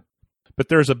person. But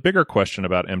there's a bigger question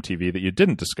about MTV that you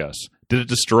didn't discuss. Did it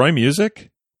destroy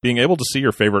music? Being able to see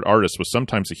your favorite artist was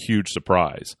sometimes a huge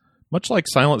surprise. Much like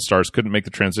Silent Stars couldn't make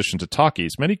the transition to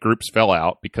talkies, many groups fell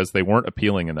out because they weren't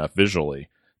appealing enough visually.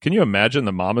 Can you imagine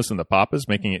the Mamas and the Papas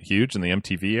making it huge in the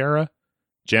MTV era?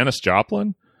 Janis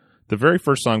Joplin? The very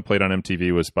first song played on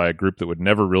MTV was by a group that would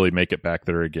never really make it back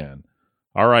there again.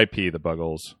 R.I.P. the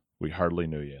Buggles. We hardly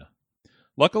knew you.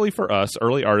 Luckily for us,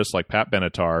 early artists like Pat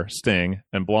Benatar, Sting,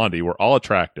 and Blondie were all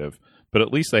attractive, but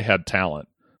at least they had talent.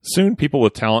 Soon, people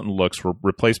with talent and looks were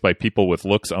replaced by people with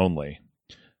looks only.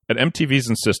 At MTV's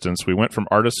insistence, we went from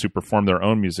artists who perform their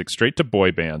own music straight to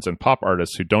boy bands and pop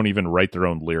artists who don't even write their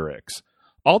own lyrics.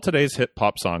 All today's hit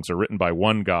pop songs are written by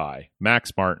one guy, Max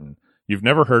Martin. You've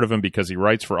never heard of him because he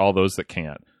writes for all those that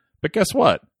can't. But guess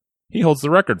what? He holds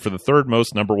the record for the third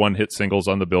most number one hit singles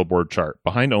on the Billboard chart,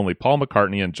 behind only Paul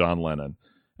McCartney and John Lennon.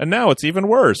 And now it's even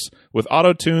worse. With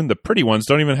auto-tune, the pretty ones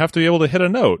don't even have to be able to hit a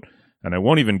note. And I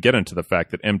won't even get into the fact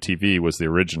that MTV was the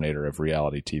originator of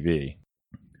reality TV.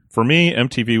 For me,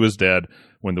 MTV was dead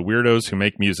when the weirdos who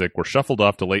make music were shuffled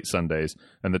off to late Sundays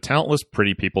and the talentless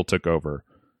pretty people took over.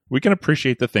 We can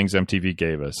appreciate the things MTV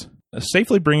gave us,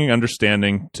 safely bringing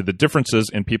understanding to the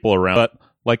differences in people around, but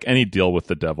like any deal with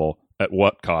the devil, at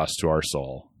what cost to our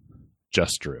soul?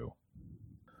 Just Drew.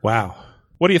 Wow.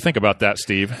 What do you think about that,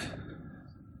 Steve?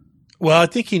 Well, I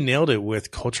think he nailed it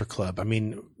with Culture Club. I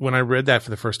mean, when I read that for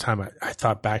the first time, I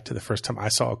thought back to the first time I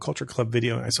saw a Culture Club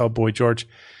video and I saw Boy George,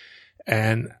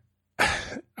 and I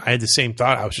had the same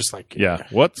thought. I was just like, yeah,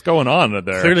 what's going on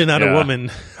there? Clearly not a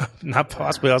woman, not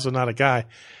possibly also not a guy.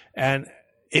 And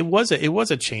it was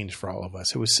a change for all of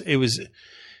us. It was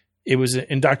an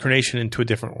indoctrination into a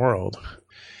different world.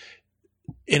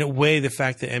 In a way, the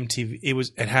fact that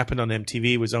it happened on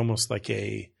MTV was almost like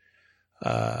a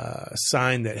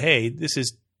sign that, hey, this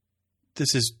is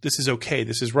okay.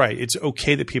 This is right. It's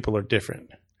okay that people are different.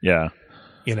 Yeah.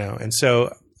 And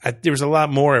so there was a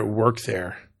lot more at work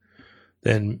there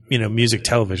than, music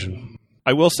television.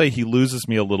 I will say he loses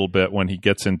me a little bit when he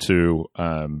gets into,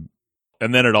 and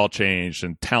then it all changed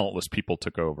and talentless people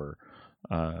took over.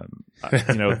 That,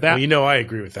 well, I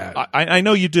agree with that. I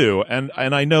know you do. And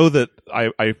I know that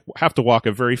I have to walk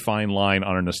a very fine line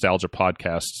on a nostalgia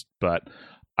podcast, but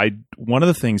one of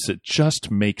the things that just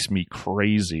makes me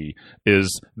crazy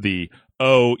is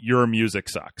your music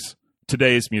sucks.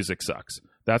 Today's music sucks.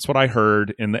 That's what I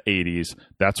heard in the 80s.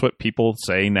 That's what people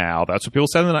say now. That's what people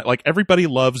said in the night. Like, everybody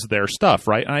loves their stuff,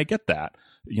 right? And I get that.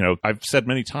 I've said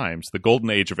many times, the golden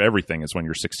age of everything is when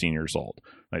you're 16 years old.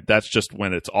 Right? That's just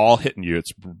when it's all hitting you.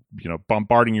 It's,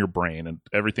 bombarding your brain and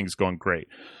everything's going great.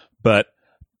 But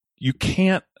you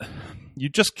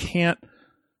just can't.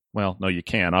 Well, no, you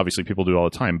can. Obviously, people do it all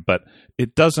the time, but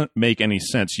it doesn't make any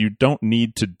sense. You don't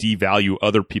need to devalue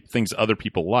things other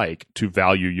people like to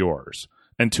value yours,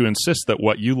 and to insist that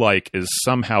what you like is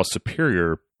somehow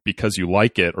superior because you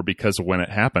like it or because of when it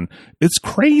happened. It's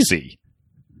crazy.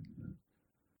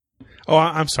 Oh,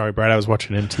 I'm sorry, Brad. I was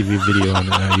watching an MTV video on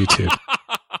YouTube.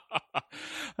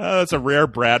 That's a rare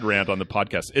Brad rant on the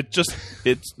podcast.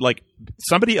 It's like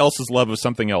somebody else's love of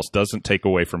something else doesn't take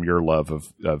away from your love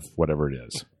of whatever it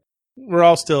is. We're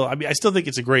all still, I still think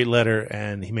it's a great letter,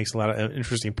 and he makes a lot of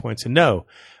interesting points. And no,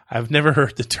 I've never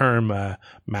heard the term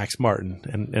Max Martin,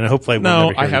 and hopefully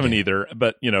I haven't either.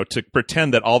 But, to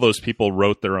pretend that all those people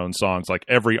wrote their own songs, like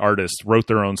every artist wrote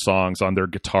their own songs on their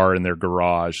guitar in their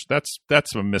garage, that's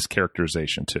a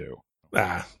mischaracterization too.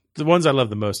 The ones I love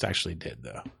the most actually did,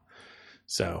 though.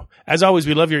 So, as always,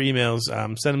 we love your emails.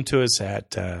 Send them to us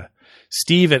at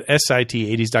Steve at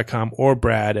sit80s.com or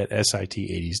Brad at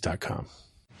sit80s.com.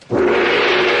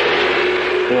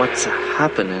 What's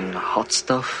happening, hot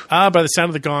stuff? By the sound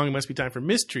of the gong, it must be time for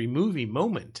Mystery Movie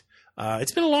Moment.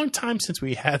 It's been a long time since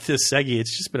we had this seggy.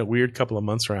 It's just been a weird couple of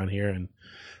months around here, and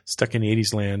Stuck in the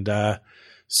 80s land.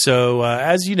 So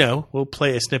as you know, we'll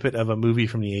play a snippet of a movie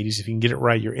from the 80s. If you can get it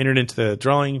right, you're entered into the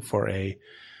drawing for a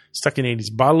Stuck in the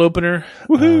 80s bottle opener.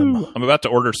 Woohoo! I'm about to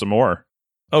order some more.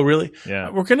 Oh, really? Yeah.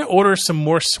 We're going to order some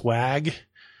more swag,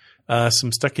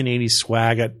 some Stuck in the 80s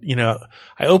swag.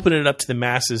 I open it up to the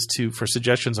masses for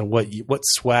suggestions on what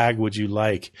swag would you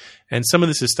like. And some of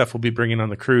this is stuff we'll be bringing on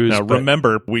the cruise. Now,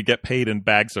 remember, we get paid in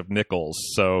bags of nickels,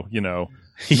 so, no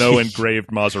engraved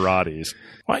Maseratis.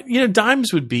 Well,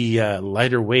 dimes would be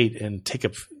lighter weight and take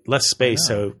up less space.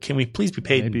 Yeah. So can we please be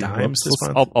paid in dimes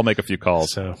this month? I'll make a few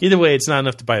calls. So either way, it's not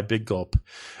enough to buy a big gulp.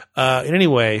 In any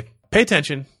way, pay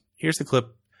attention. Here's the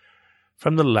clip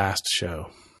from the last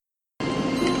show.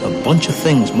 A bunch of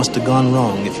things must have gone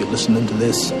wrong if you're listening to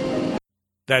this.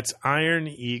 That's Iron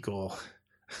Eagle,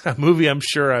 a movie I'm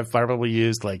sure I've probably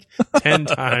used like 10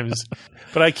 times,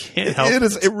 but I can't help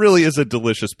it. It really is a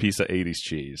delicious piece of 80s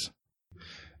cheese.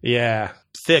 Yeah,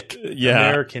 thick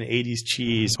American 80s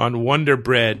cheese on Wonder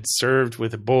Bread served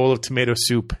with a bowl of tomato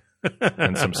soup.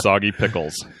 And some soggy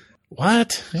pickles.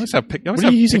 What? What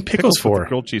are you using pickles for? For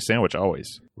grilled cheese sandwich,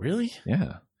 always. Really?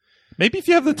 Yeah. Maybe if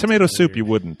you have the tomato soup, you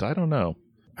wouldn't. I don't know.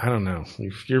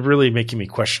 You're really making me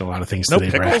question a lot of things today,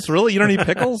 No pickles? Brad. Really? You don't eat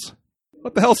pickles?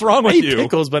 What the hell's wrong with you?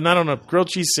 Pickles, but not on a grilled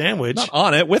cheese sandwich. Not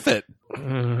on it, with it.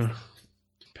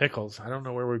 Pickles. I don't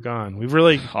know where we've gone. We've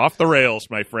really... Off the rails,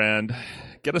 my friend.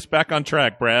 Get us back on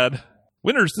track, Brad.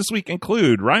 Winners this week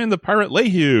include Ryan the Pirate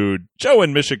Lehue, Joe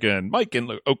in Michigan, Mike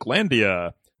in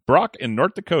Oaklandia, Brock in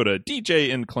North Dakota, DJ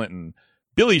in Clinton,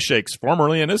 Billy Shakes,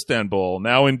 formerly in Istanbul,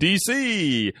 now in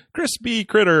D.C., Crispy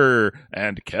Critter,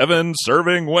 and Kevin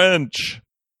Serving Wench.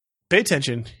 Pay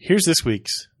attention. Here's this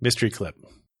week's mystery clip.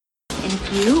 And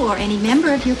if you or any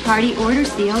member of your party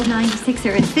orders the old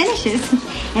 96er and finishes,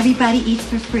 everybody eats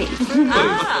for free.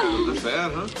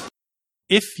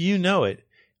 If you know it,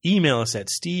 email us at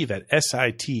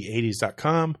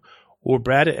steve@sit80s.com or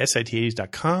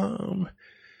brad@sit80s.com.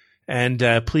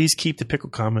 And please keep the pickle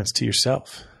comments to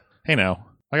yourself. Hey now,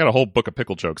 I got a whole book of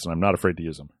pickle jokes and I'm not afraid to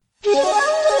use them.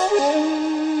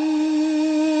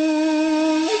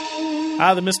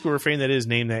 The mystical refrain that is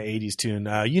Name That 80s Tune.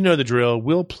 You know the drill.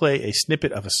 We'll play a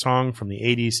snippet of a song from the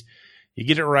 80s. You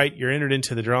get it right, you're entered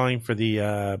into the drawing for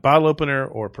the bottle opener,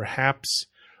 or perhaps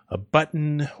a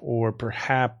button, or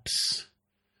perhaps...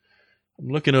 I'm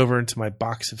looking over into my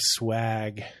box of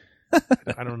swag.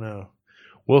 I don't know.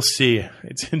 We'll see.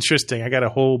 It's interesting. I got a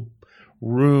whole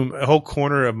room, a whole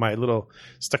corner of my little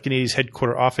Stuck in 80s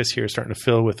headquarter office here starting to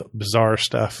fill with bizarre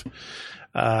stuff.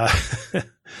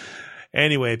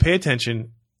 Anyway, pay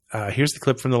attention. Here's the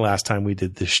clip from the last time we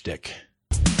did this shtick.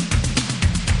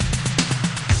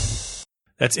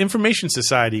 That's Information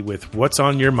Society with What's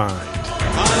on Your Mind.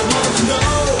 I want to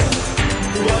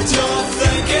know what you're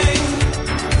thinking.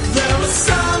 There are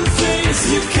some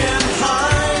things you can't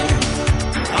hide.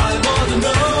 I want to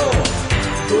know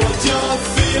what you're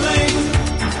feeling.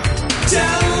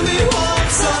 Tell me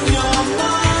what's on your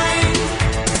mind.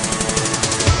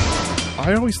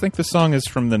 I always think the song is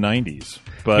from the 90s,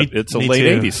 but it's a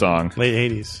late 80s song.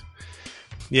 Late 80s.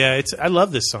 Yeah, I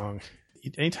love this song.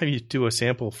 Anytime you do a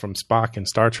sample from Spock in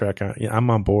Star Trek, I'm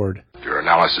on board. Your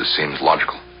analysis seems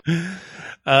logical.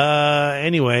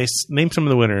 Anyways, name some of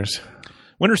the winners.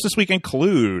 Winners this week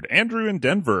include Andrew in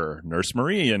Denver, Nurse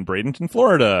Marie in Bradenton,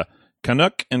 Florida,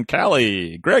 Canuck in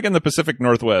Cali, Greg in the Pacific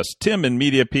Northwest, Tim in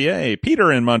Media, PA,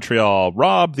 Peter in Montreal,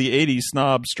 Rob the 80s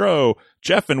snob Stroh,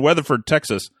 Jeff in Weatherford,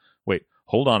 Texas. Wait,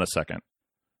 hold on a second.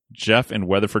 Jeff in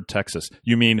Weatherford, Texas.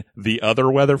 You mean the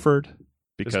other Weatherford?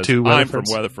 Because I'm from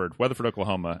Weatherford. Weatherford,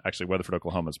 Oklahoma. Actually, Weatherford,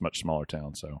 Oklahoma is a much smaller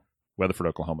town, so Weatherford,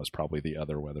 Oklahoma is probably the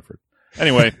other Weatherford.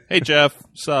 Anyway, hey, Jeff,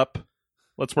 sup?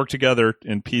 Let's work together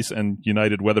in peace and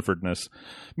united Weatherfordness.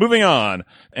 Moving on.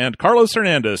 And Carlos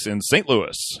Hernandez in St.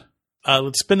 Louis.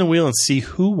 Let's spin the wheel and see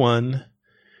who won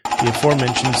the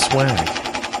aforementioned swag.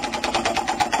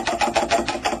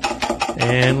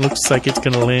 And looks like it's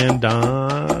going to land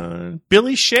on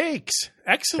Billy Shakes.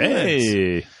 Excellent.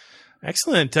 Hey.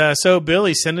 Excellent. So,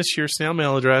 Billy, send us your snail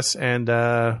mail address, and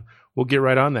we'll get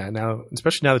right on that. Now,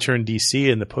 especially now that you're in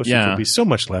D.C. and the postage will be so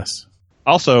much less.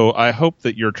 Also, I hope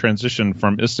that your transition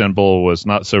from Istanbul was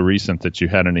not so recent that you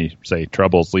had any, say,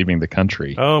 troubles leaving the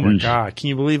country. Oh, my God. Can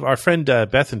you believe our friend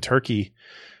Beth in Turkey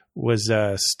was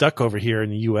stuck over here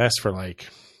in the U.S. for like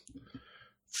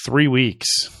 3 weeks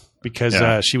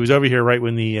because she was over here right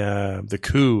when the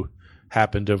coup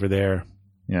happened over there.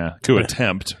 Yeah, coup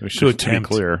attempt. To be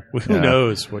clear. Who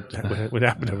knows what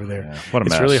happened over there? Yeah. What a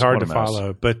mess. It's really hard to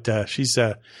follow. But she's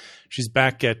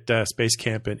back at space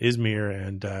camp in Izmir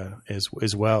and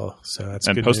as well. So that's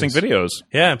good posting news. videos.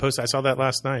 Yeah, I saw that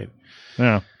last night.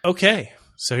 Yeah. Okay,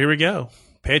 So here we go.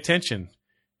 Pay attention.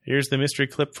 Here's the mystery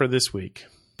clip for this week.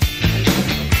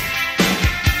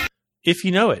 If you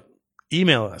know it,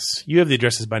 email us. You have the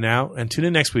addresses by now, and tune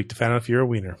in next week to find out if you're a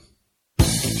wiener.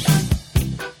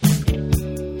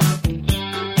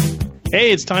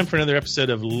 Hey, it's time for another episode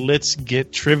of Let's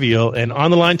Get Trivial. And on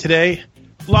the line today,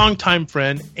 longtime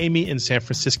friend, Amy in San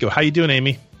Francisco. How you doing,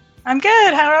 Amy? I'm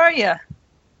good. How are you?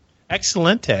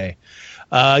 Excelente.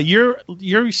 You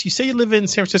say you live in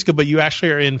San Francisco, but you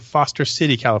actually are in Foster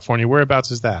City, California. Whereabouts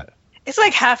is that? It's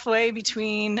like halfway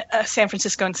between San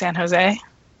Francisco and San Jose.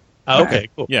 Oh, okay,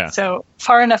 cool. Yeah. So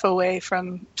far enough away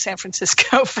from San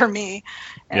Francisco for me.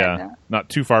 And, not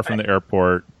too far from the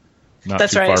airport. Not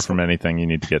That's too right. far from anything you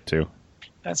need to get to.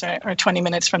 That's right. Or 20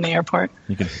 minutes from the airport.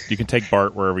 You can take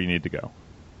BART wherever you need to go.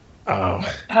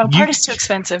 BART is too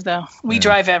expensive, though. We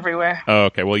drive everywhere. Oh,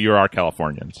 okay. Well, you are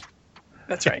Californians.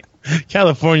 That's right.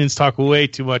 Californians talk way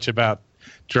too much about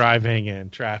driving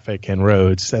and traffic and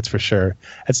roads. That's for sure.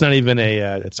 It's not even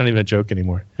a joke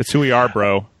anymore. It's who we are,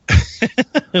 bro.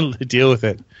 Deal with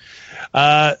it.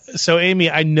 So, Amy,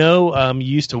 I know you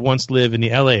used to once live in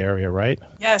the LA area, right?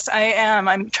 Yes, I am.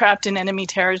 I'm trapped in enemy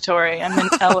territory. I'm in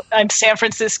I'm San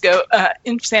Francisco,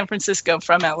 in San Francisco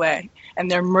from LA, and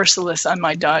they're merciless on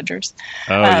my Dodgers.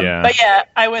 Oh, yeah. But yeah,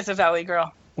 I was a Valley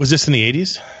girl. Was this in the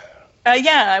 80s?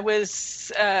 Yeah, I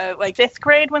was like 5th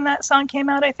grade when that song came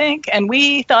out, I think, and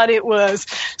we thought it was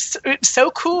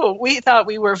so cool. We thought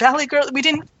we were Valley girls. We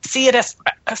didn't see it as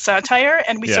a satire,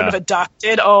 and we sort of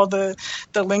adopted all the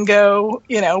lingo.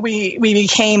 You know, we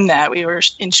became that. We were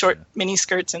in short mini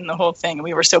skirts and the whole thing, and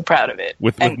we were so proud of it.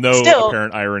 With no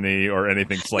apparent irony or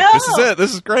anything. It's like, this is it.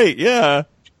 This is great. Yeah.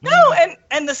 No,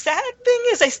 and the sad thing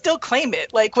is I still claim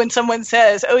it. Like when someone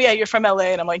says, oh, yeah, you're from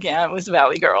LA, and I'm like, yeah, I was a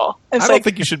Valley girl. I don't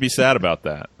think you should be sad about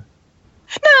that.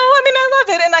 No, I mean, I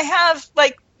love it. And I have,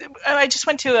 like, I just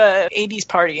went to a 80s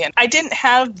party, and I didn't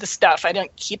have the stuff. I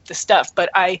didn't keep the stuff, but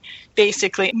I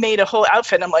basically made a whole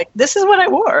outfit. I'm like, this is what I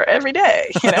wore every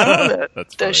day, you know,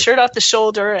 the shirt off the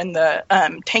shoulder and the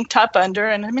tank top under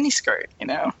and a miniskirt, you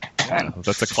know. Yeah,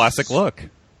 that's a classic look.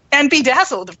 And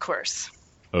bedazzled, of course.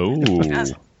 Oh.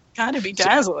 Gotta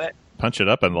bedazzle it. Punch it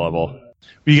up a level.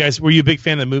 Were you a big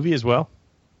fan of the movie as well?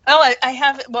 Oh, I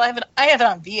have it. Well, I have it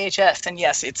on VHS, and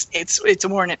yes, it's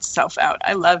worn itself out.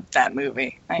 I love that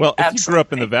movie. If you grew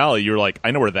up in the Valley, you're like,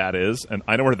 I know where that is, and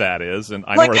I know where that is, and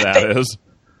I know where that is.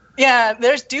 Yeah,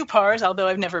 there's Dupars, although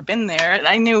I've never been there.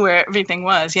 I knew where everything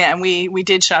was. Yeah, and we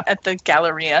did shop at the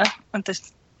Galleria, at the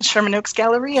Sherman Oaks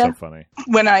Galleria. So funny.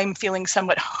 When I'm feeling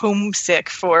somewhat homesick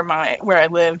for where I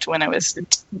lived when I was,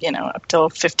 up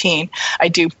till 15, I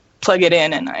do plug it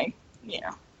in and I,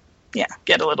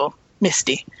 get a little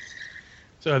misty.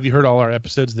 So have you heard all our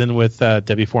episodes then with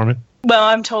Debbie Foreman? Well,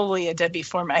 I'm totally a Debbie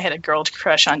Foreman. I had a girl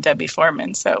crush on Debbie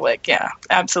Foreman. So yeah,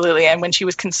 absolutely. And when she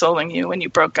was consoling you when you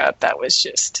broke up, that was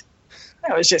just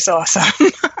awesome.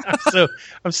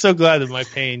 I'm so glad that my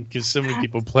pain gives so many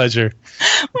people pleasure.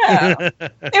 Well,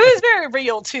 it was very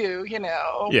real too,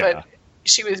 Yeah. But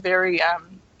she was very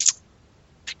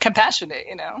compassionate,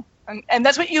 and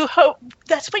that's what you hope.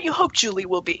 That's what you hope Julie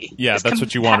will be. Yeah, that's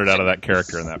what you wanted out of that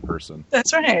character and that person.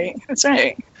 That's right. That's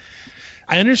right.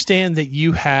 I understand that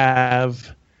you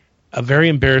have a very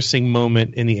embarrassing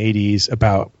moment in the 80s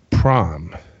about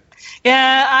prom.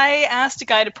 Yeah, I asked a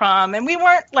guy to prom, and we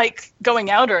weren't like going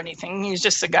out or anything. He was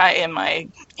just a guy in my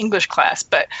English class,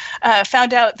 but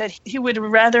found out that he would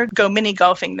rather go mini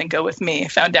golfing than go with me.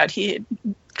 Found out he had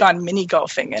gone mini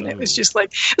golfing, and it was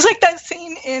like that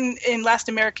scene in Last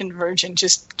American Virgin.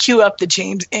 Just cue up the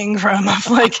James Ingram of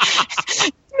like.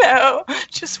 No,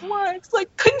 just once.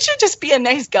 Like, couldn't you just be a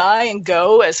nice guy and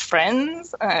go as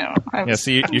friends? I don't know.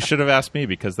 See, you should have asked me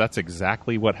because that's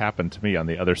exactly what happened to me on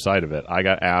the other side of it. I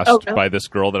got asked by this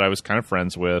girl that I was kind of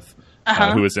friends with,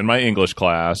 who was in my English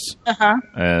class,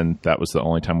 and that was the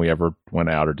only time we ever went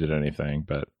out or did anything.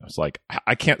 But I was like,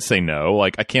 I can't say no.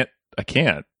 Like, I can't.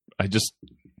 I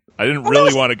didn't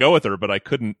really want to go with her, but I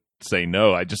couldn't say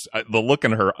no. The look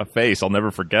in her face, I'll never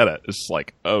forget it. It's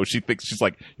like, oh, she's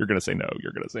like, you're gonna say no,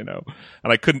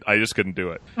 and I just couldn't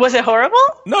do it. Was it horrible?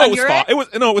 No, it was fine. It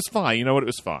was fine. You know what? It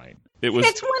was fine.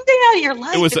 It's one day out of your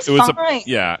life. It's fine.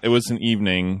 It was an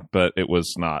evening, but it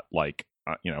was not like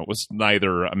it was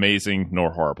neither amazing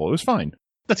nor horrible. It was fine.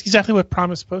 That's exactly what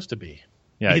prom is supposed to be.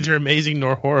 Yeah, neither amazing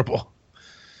nor horrible.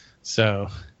 So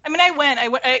I mean,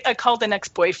 I called an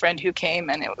ex-boyfriend who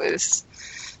came, and it was.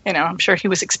 I'm sure he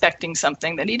was expecting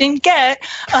something that he didn't get.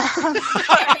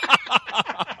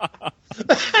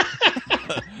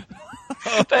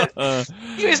 But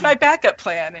he was my backup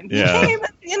plan, and he came.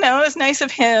 You know, it was nice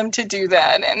of him to do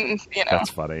that, and you know, that's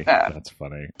funny. That's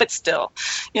funny. But still,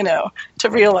 you know, to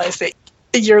realize that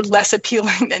you're less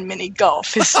appealing than mini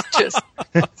golf is just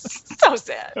so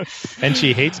sad. And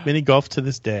she hates mini golf to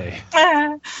this day.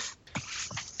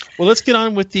 Well, let's get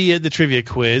on with the trivia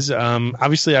quiz.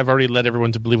 Obviously, I've already led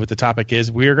everyone to believe what the topic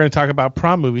is. We are going to talk about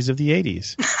prom movies of the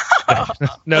 80s.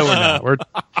 No, we're not.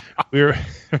 We're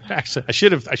actually. I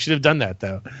should have done that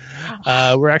though.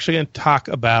 We're actually going to talk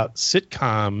about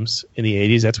sitcoms in the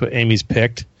 80s. That's what Amy's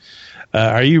picked.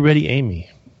 Are you ready, Amy?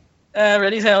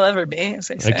 Ready as I'll ever be, as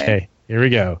they say. Okay, here we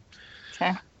go.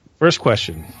 Okay. First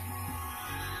question.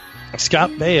 Scott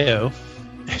Baio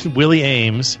and Willie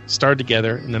Ames starred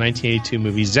together in the 1982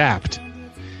 movie Zapped,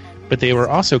 but they were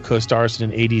also co-stars in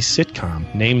an 80s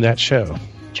sitcom. Name that show.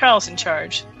 Charles in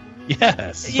Charge.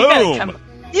 Yes. Boom.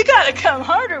 You gotta come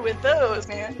harder with those,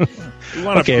 man. You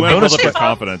want to build up your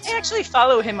confidence. I actually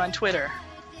follow him on Twitter.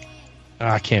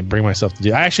 I can't bring myself to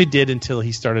do. I actually did until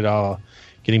he started all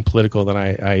getting political. Then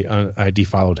I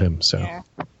defollowed him. So,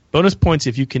 bonus points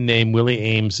if you can name Willie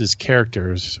Ames's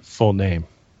character's full name.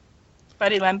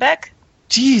 Buddy Lembeck.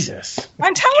 Jesus,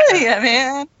 I'm telling you,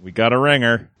 man. We got a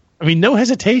ringer. I mean, no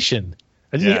hesitation.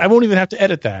 I won't even have to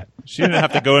edit that. She didn't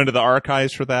have to go into the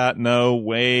archives for that. No,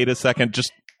 wait a second.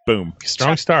 Just boom.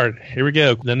 Strong start. Here we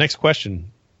go. The next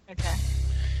question. Okay.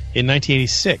 In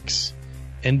 1986,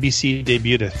 NBC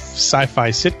debuted a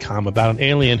sci-fi sitcom about an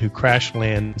alien who crash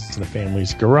lands in a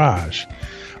family's garage.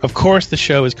 Of course, the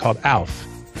show is called ALF.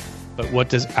 But what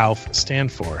does ALF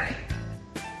stand for?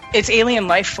 It's Alien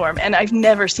Life Form, and I've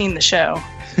never seen the show.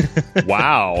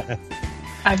 Wow.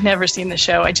 I've never seen the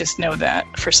show. I just know that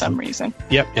for some reason.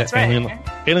 Yep. That's right.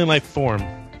 Alien Life Form.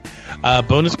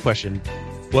 Bonus question.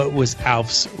 What was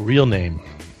Alf's real name?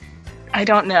 I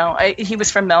don't know. He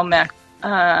was from Melmac.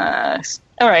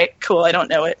 All right, cool. I don't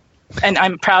know it. And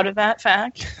I'm proud of that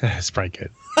fact. That's probably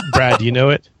good. Brad, do you know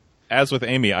it? As with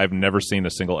Amy, I've never seen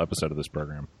a single episode of this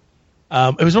program.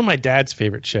 It was one of my dad's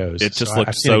favorite shows. It just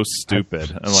looked so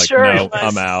stupid. I'm like, sure no,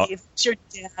 I'm out. It's your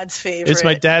dad's favorite. It's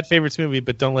my dad's favorite movie,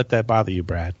 but don't let that bother you,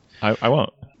 Brad. I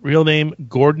won't. Real name,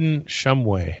 Gordon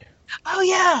Shumway. Oh,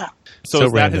 yeah. So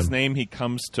is that his name he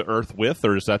comes to Earth with,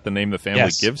 or is that the name the family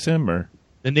gives him? Or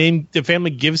the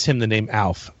family gives him the name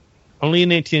Alf. Only in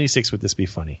 1986 would this be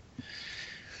funny.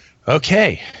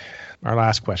 Okay, our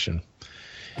last question.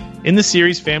 In the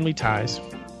series Family Ties,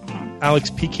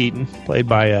 Alex P. Keaton, played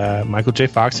by Michael J.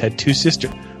 Fox, had two sisters.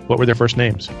 What were their first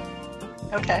names?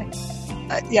 Okay.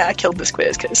 I killed this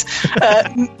quiz because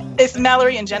it's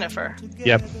Mallory and Jennifer.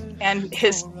 Yep. And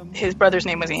his brother's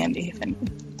name was Andy. And,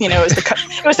 you know,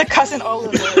 it was a cousin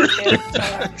Oliver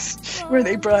where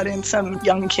they brought in some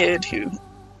young kid who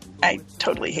I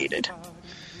totally hated.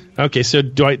 Okay, so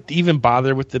do I even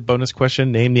bother with the bonus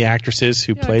question? Name the actresses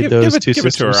who played those two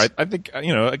sisters. Give it to her. I think,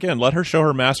 again, let her show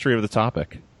her mastery of the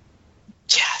topic.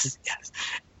 Yes.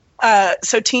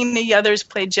 So Tina Yothers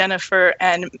played Jennifer,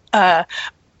 and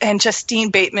Justine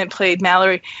Bateman played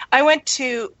Mallory. I went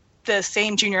to the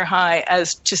same junior high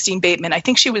as Justine Bateman. I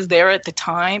think she was there at the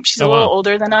time. She's a little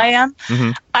older than I am.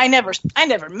 Mm-hmm. I never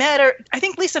met her. I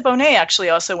think Lisa Bonet actually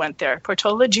also went there.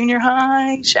 Portola Junior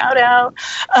High, shout out.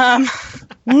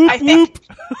 I think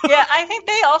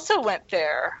they also went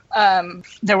there.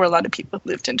 There were a lot of people who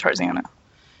lived in Tarzana.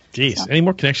 Jeez, any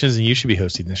more connections than you should be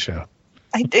hosting this show.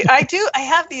 I do. I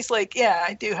have these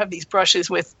I do have these brushes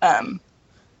with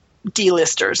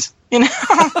D-listers, you know.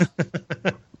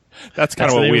 That's kind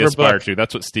of what we aspire to.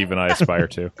 That's what Steve and I aspire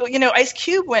to. You know, Ice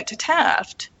Cube went to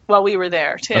Taft while we were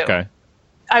there, too. Okay.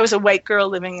 I was a white girl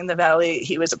living in the Valley.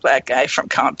 He was a black guy from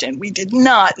Compton. We did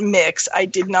not mix. I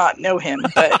did not know him,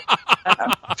 but...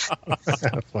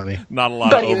 Funny. Not a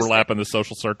lot of overlap in the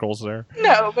social circles there.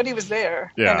 No, but he was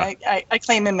there. Yeah. And I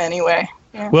claim him anyway.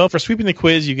 Yeah. Well, for sweeping the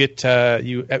quiz, you get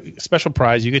special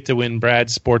prize. You get to win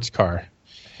Brad's sports car.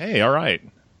 Hey, all right.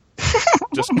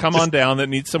 Just come on down. That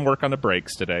needs some work on the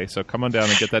brakes today. So come on down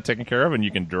and get that taken care of, and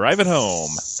you can drive it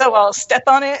home. So I'll step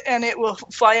on it, and it will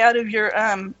fly out of your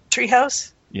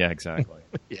treehouse? Yeah, exactly.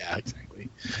 Yeah, exactly.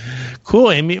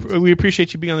 Cool, Amy. We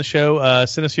appreciate you being on the show.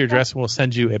 Send us your address, and we'll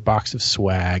send you a box of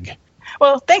swag.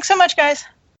 Well, thanks so much, guys.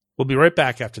 We'll be right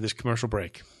back after this commercial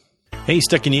break. Hey,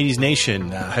 Stuck in the 80s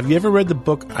Nation. Have you ever read the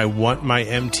book I Want My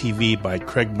MTV by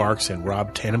Craig Marks and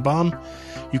Rob Tannenbaum?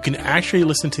 You can actually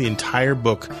listen to the entire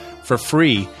book for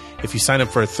free if you sign up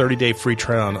for a 30-day free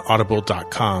trial on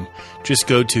audible.com. Just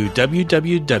go to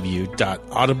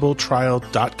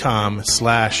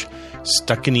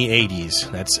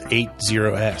www.audibletrial.com/stuckinthe80s. That's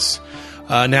 80S.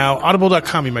 Now,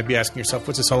 Audible.com, you might be asking yourself,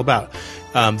 what's this all about?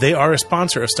 They are a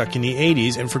sponsor of Stuck in the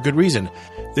 80s, and for good reason.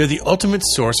 They're the ultimate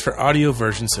source for audio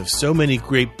versions of so many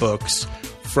great books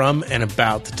from and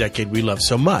about the decade we love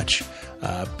so much.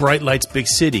 Bright Lights, Big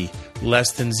City,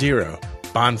 Less Than Zero,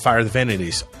 Bonfire, The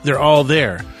Vanities. They're all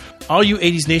there. All you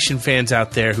 80s Nation fans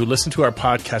out there who listen to our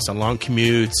podcast on long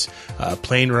commutes,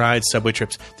 plane rides, subway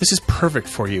trips, this is perfect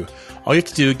for you. All you have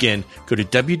to do, again, go to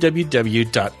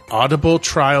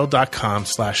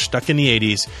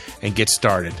www.audibletrial.com/stuckinthe80s and get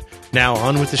started. Now,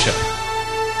 on with the show.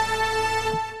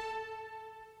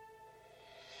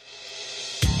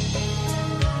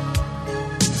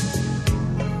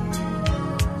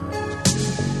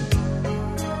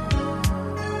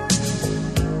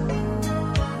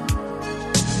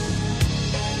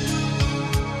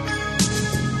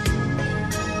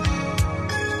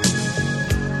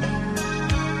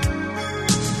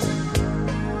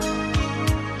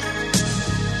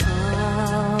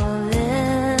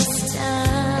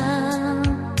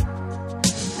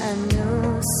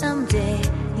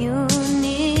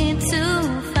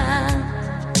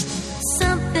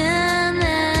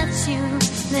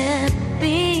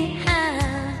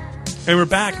 And we're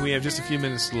back. We have just a few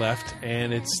minutes left,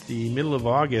 and it's the middle of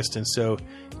August, and so it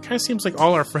kind of seems like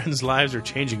all our friends' lives are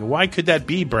changing. Why could that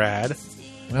be, Brad?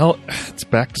 Well, it's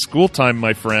back to school time,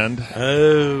 my friend.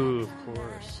 Oh, of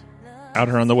course. Out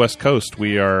here on the West Coast,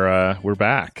 we're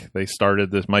back. They started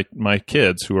this. My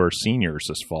kids, who are seniors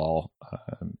this fall,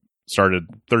 started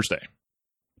Thursday.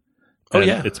 And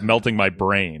yeah, it's melting my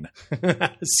brain.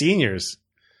 Seniors.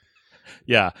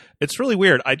 Yeah, it's really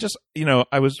weird.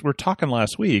 We're talking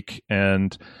last week,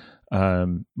 and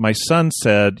my son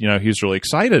said, he's really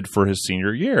excited for his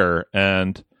senior year,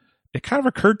 and it kind of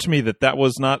occurred to me that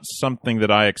was not something that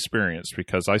I experienced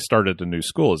because I started a new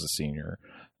school as a senior.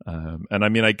 And I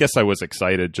mean, I guess I was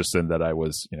excited just in that I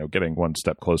was, getting one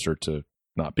step closer to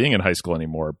not being in high school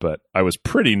anymore, but I was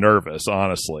pretty nervous,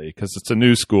 honestly, because it's a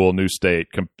new school, new state.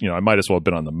 I might as well have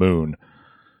been on the moon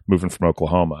moving from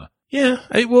Oklahoma. Yeah,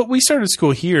 we started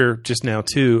school here just now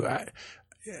too.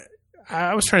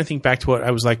 I was trying to think back to what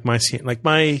I was like. My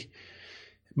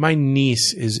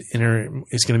niece is going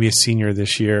to be a senior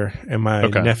this year, and my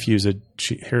nephew's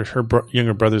her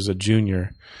younger brother's a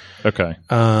junior. Okay.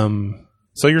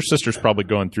 So your sister's probably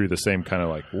going through the same kind of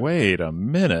like, wait a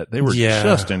minute, they were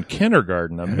just in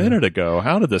kindergarten a minute ago.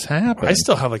 How did this happen? I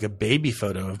still have like a baby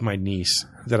photo of my niece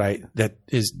that I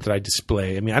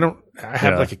display. I mean, I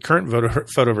have like a current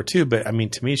photo of her too, but I mean,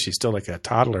 to me, she's still like a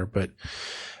toddler, but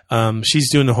she's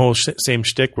doing the whole same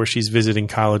shtick where she's visiting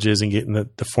colleges and getting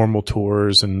the formal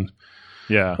tours and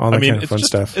all that kind of fun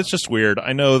stuff. It's just weird.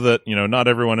 I know that, not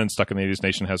everyone in Stuck in the 80s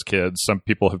Nation has kids. Some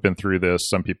people have been through this.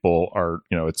 Some people are,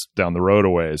 it's down the road a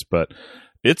ways, but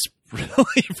it's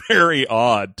really very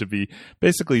odd to be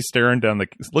basically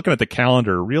looking at the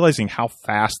calendar, realizing how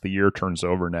fast the year turns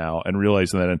over now, and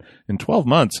realizing that in 12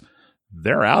 months,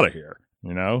 they're out of here.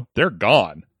 They're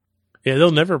gone. Yeah,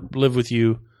 they'll never live with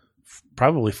you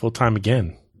probably full time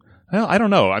again. Well, I don't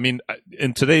know. I mean,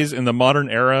 in the modern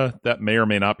era, that may or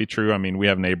may not be true. I mean, we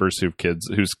have neighbors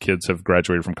whose kids have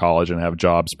graduated from college and have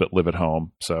jobs but live at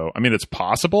home. So, I mean, it's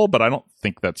possible, but I don't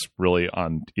think that's really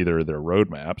on either of their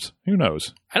roadmaps. Who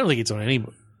knows? I don't think it's on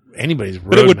anybody's roadmap.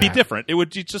 But it would be different. It would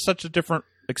be just such a different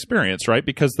experience, right?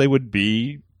 Because they would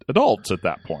be adults at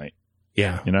that point.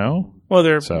 Yeah. Well,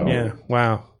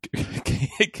 wow.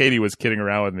 Katie was kidding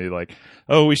around with me like,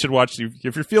 oh, we should watch,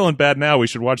 if you're feeling bad now, we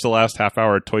should watch the last half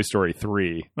hour of Toy Story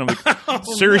 3. And I'm like,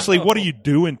 seriously, what are you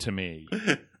doing to me?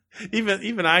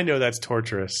 Even I know that's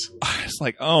torturous. It's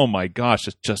like, oh my gosh,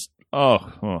 it's just,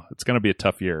 it's going to be a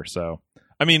tough year. So,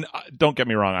 I mean, don't get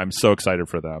me wrong. I'm so excited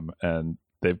for them, and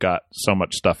they've got so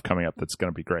much stuff coming up that's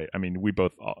going to be great. I mean, we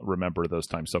both remember those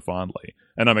times so fondly,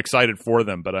 and I'm excited for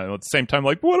them, but I'm at the same time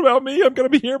like, what about me? I'm going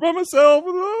to be here by myself.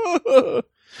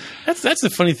 That's the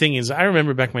funny thing is I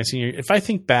remember back my senior year, if I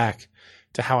think back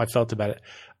to how I felt about it,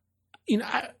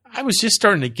 I was just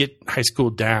starting to get high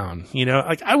school down,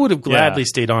 like I would have gladly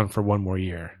stayed on for one more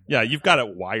year. Yeah. You've got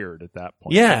it wired at that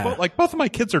point. Yeah. Like both of my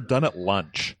kids are done at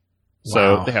lunch.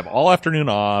 So they have all afternoon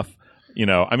off.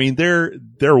 I mean, they're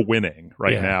winning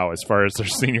right now as far as their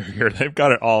senior year. They've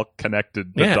got it all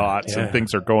connected, the dots, and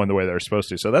things are going the way they're supposed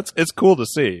to. So it's cool to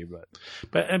see.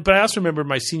 But I also remember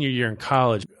my senior year in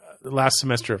college, the last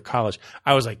semester of college,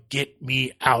 I was like, get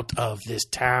me out of this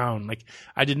town. Like,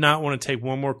 I did not want to take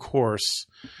one more course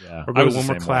or go to one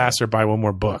more class or buy one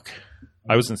more book.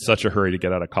 I was in such a hurry to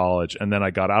get out of college, and then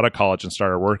I got out of college and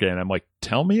started working, and I'm like,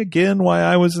 tell me again why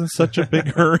I was in such a big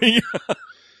hurry.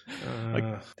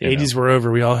 The 80s were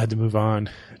over. We all had to move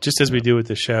on, just as we do with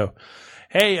the show.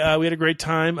 Hey, we had a great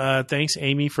time. Thanks,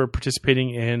 Amy, for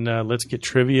participating in Let's Get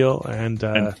Trivial. And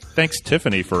thanks,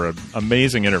 Tiffany, for an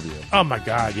amazing interview. Oh, my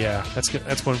God, yeah.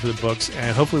 That's one for the books.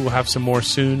 And hopefully we'll have some more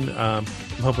soon. I'm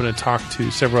hoping to talk to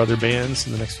several other bands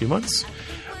in the next few months.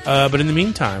 But in the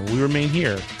meantime, we remain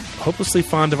here, hopelessly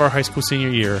fond of our high school senior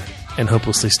year and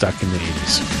hopelessly stuck in the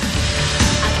 80s.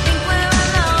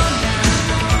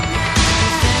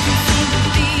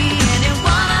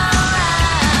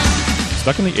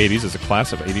 Stuck in the 80s is a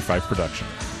class of 85 production.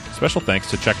 Special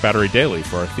thanks to Check Battery Daily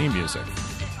for our theme music.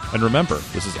 And remember,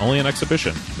 this is only an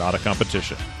exhibition, not a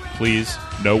competition. Please,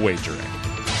 no wagering.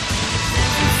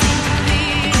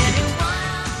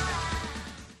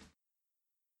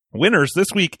 Winners this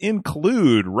week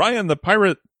include Ryan the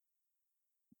Pirate.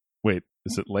 Wait,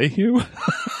 is it Lehue?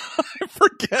 I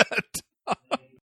forget.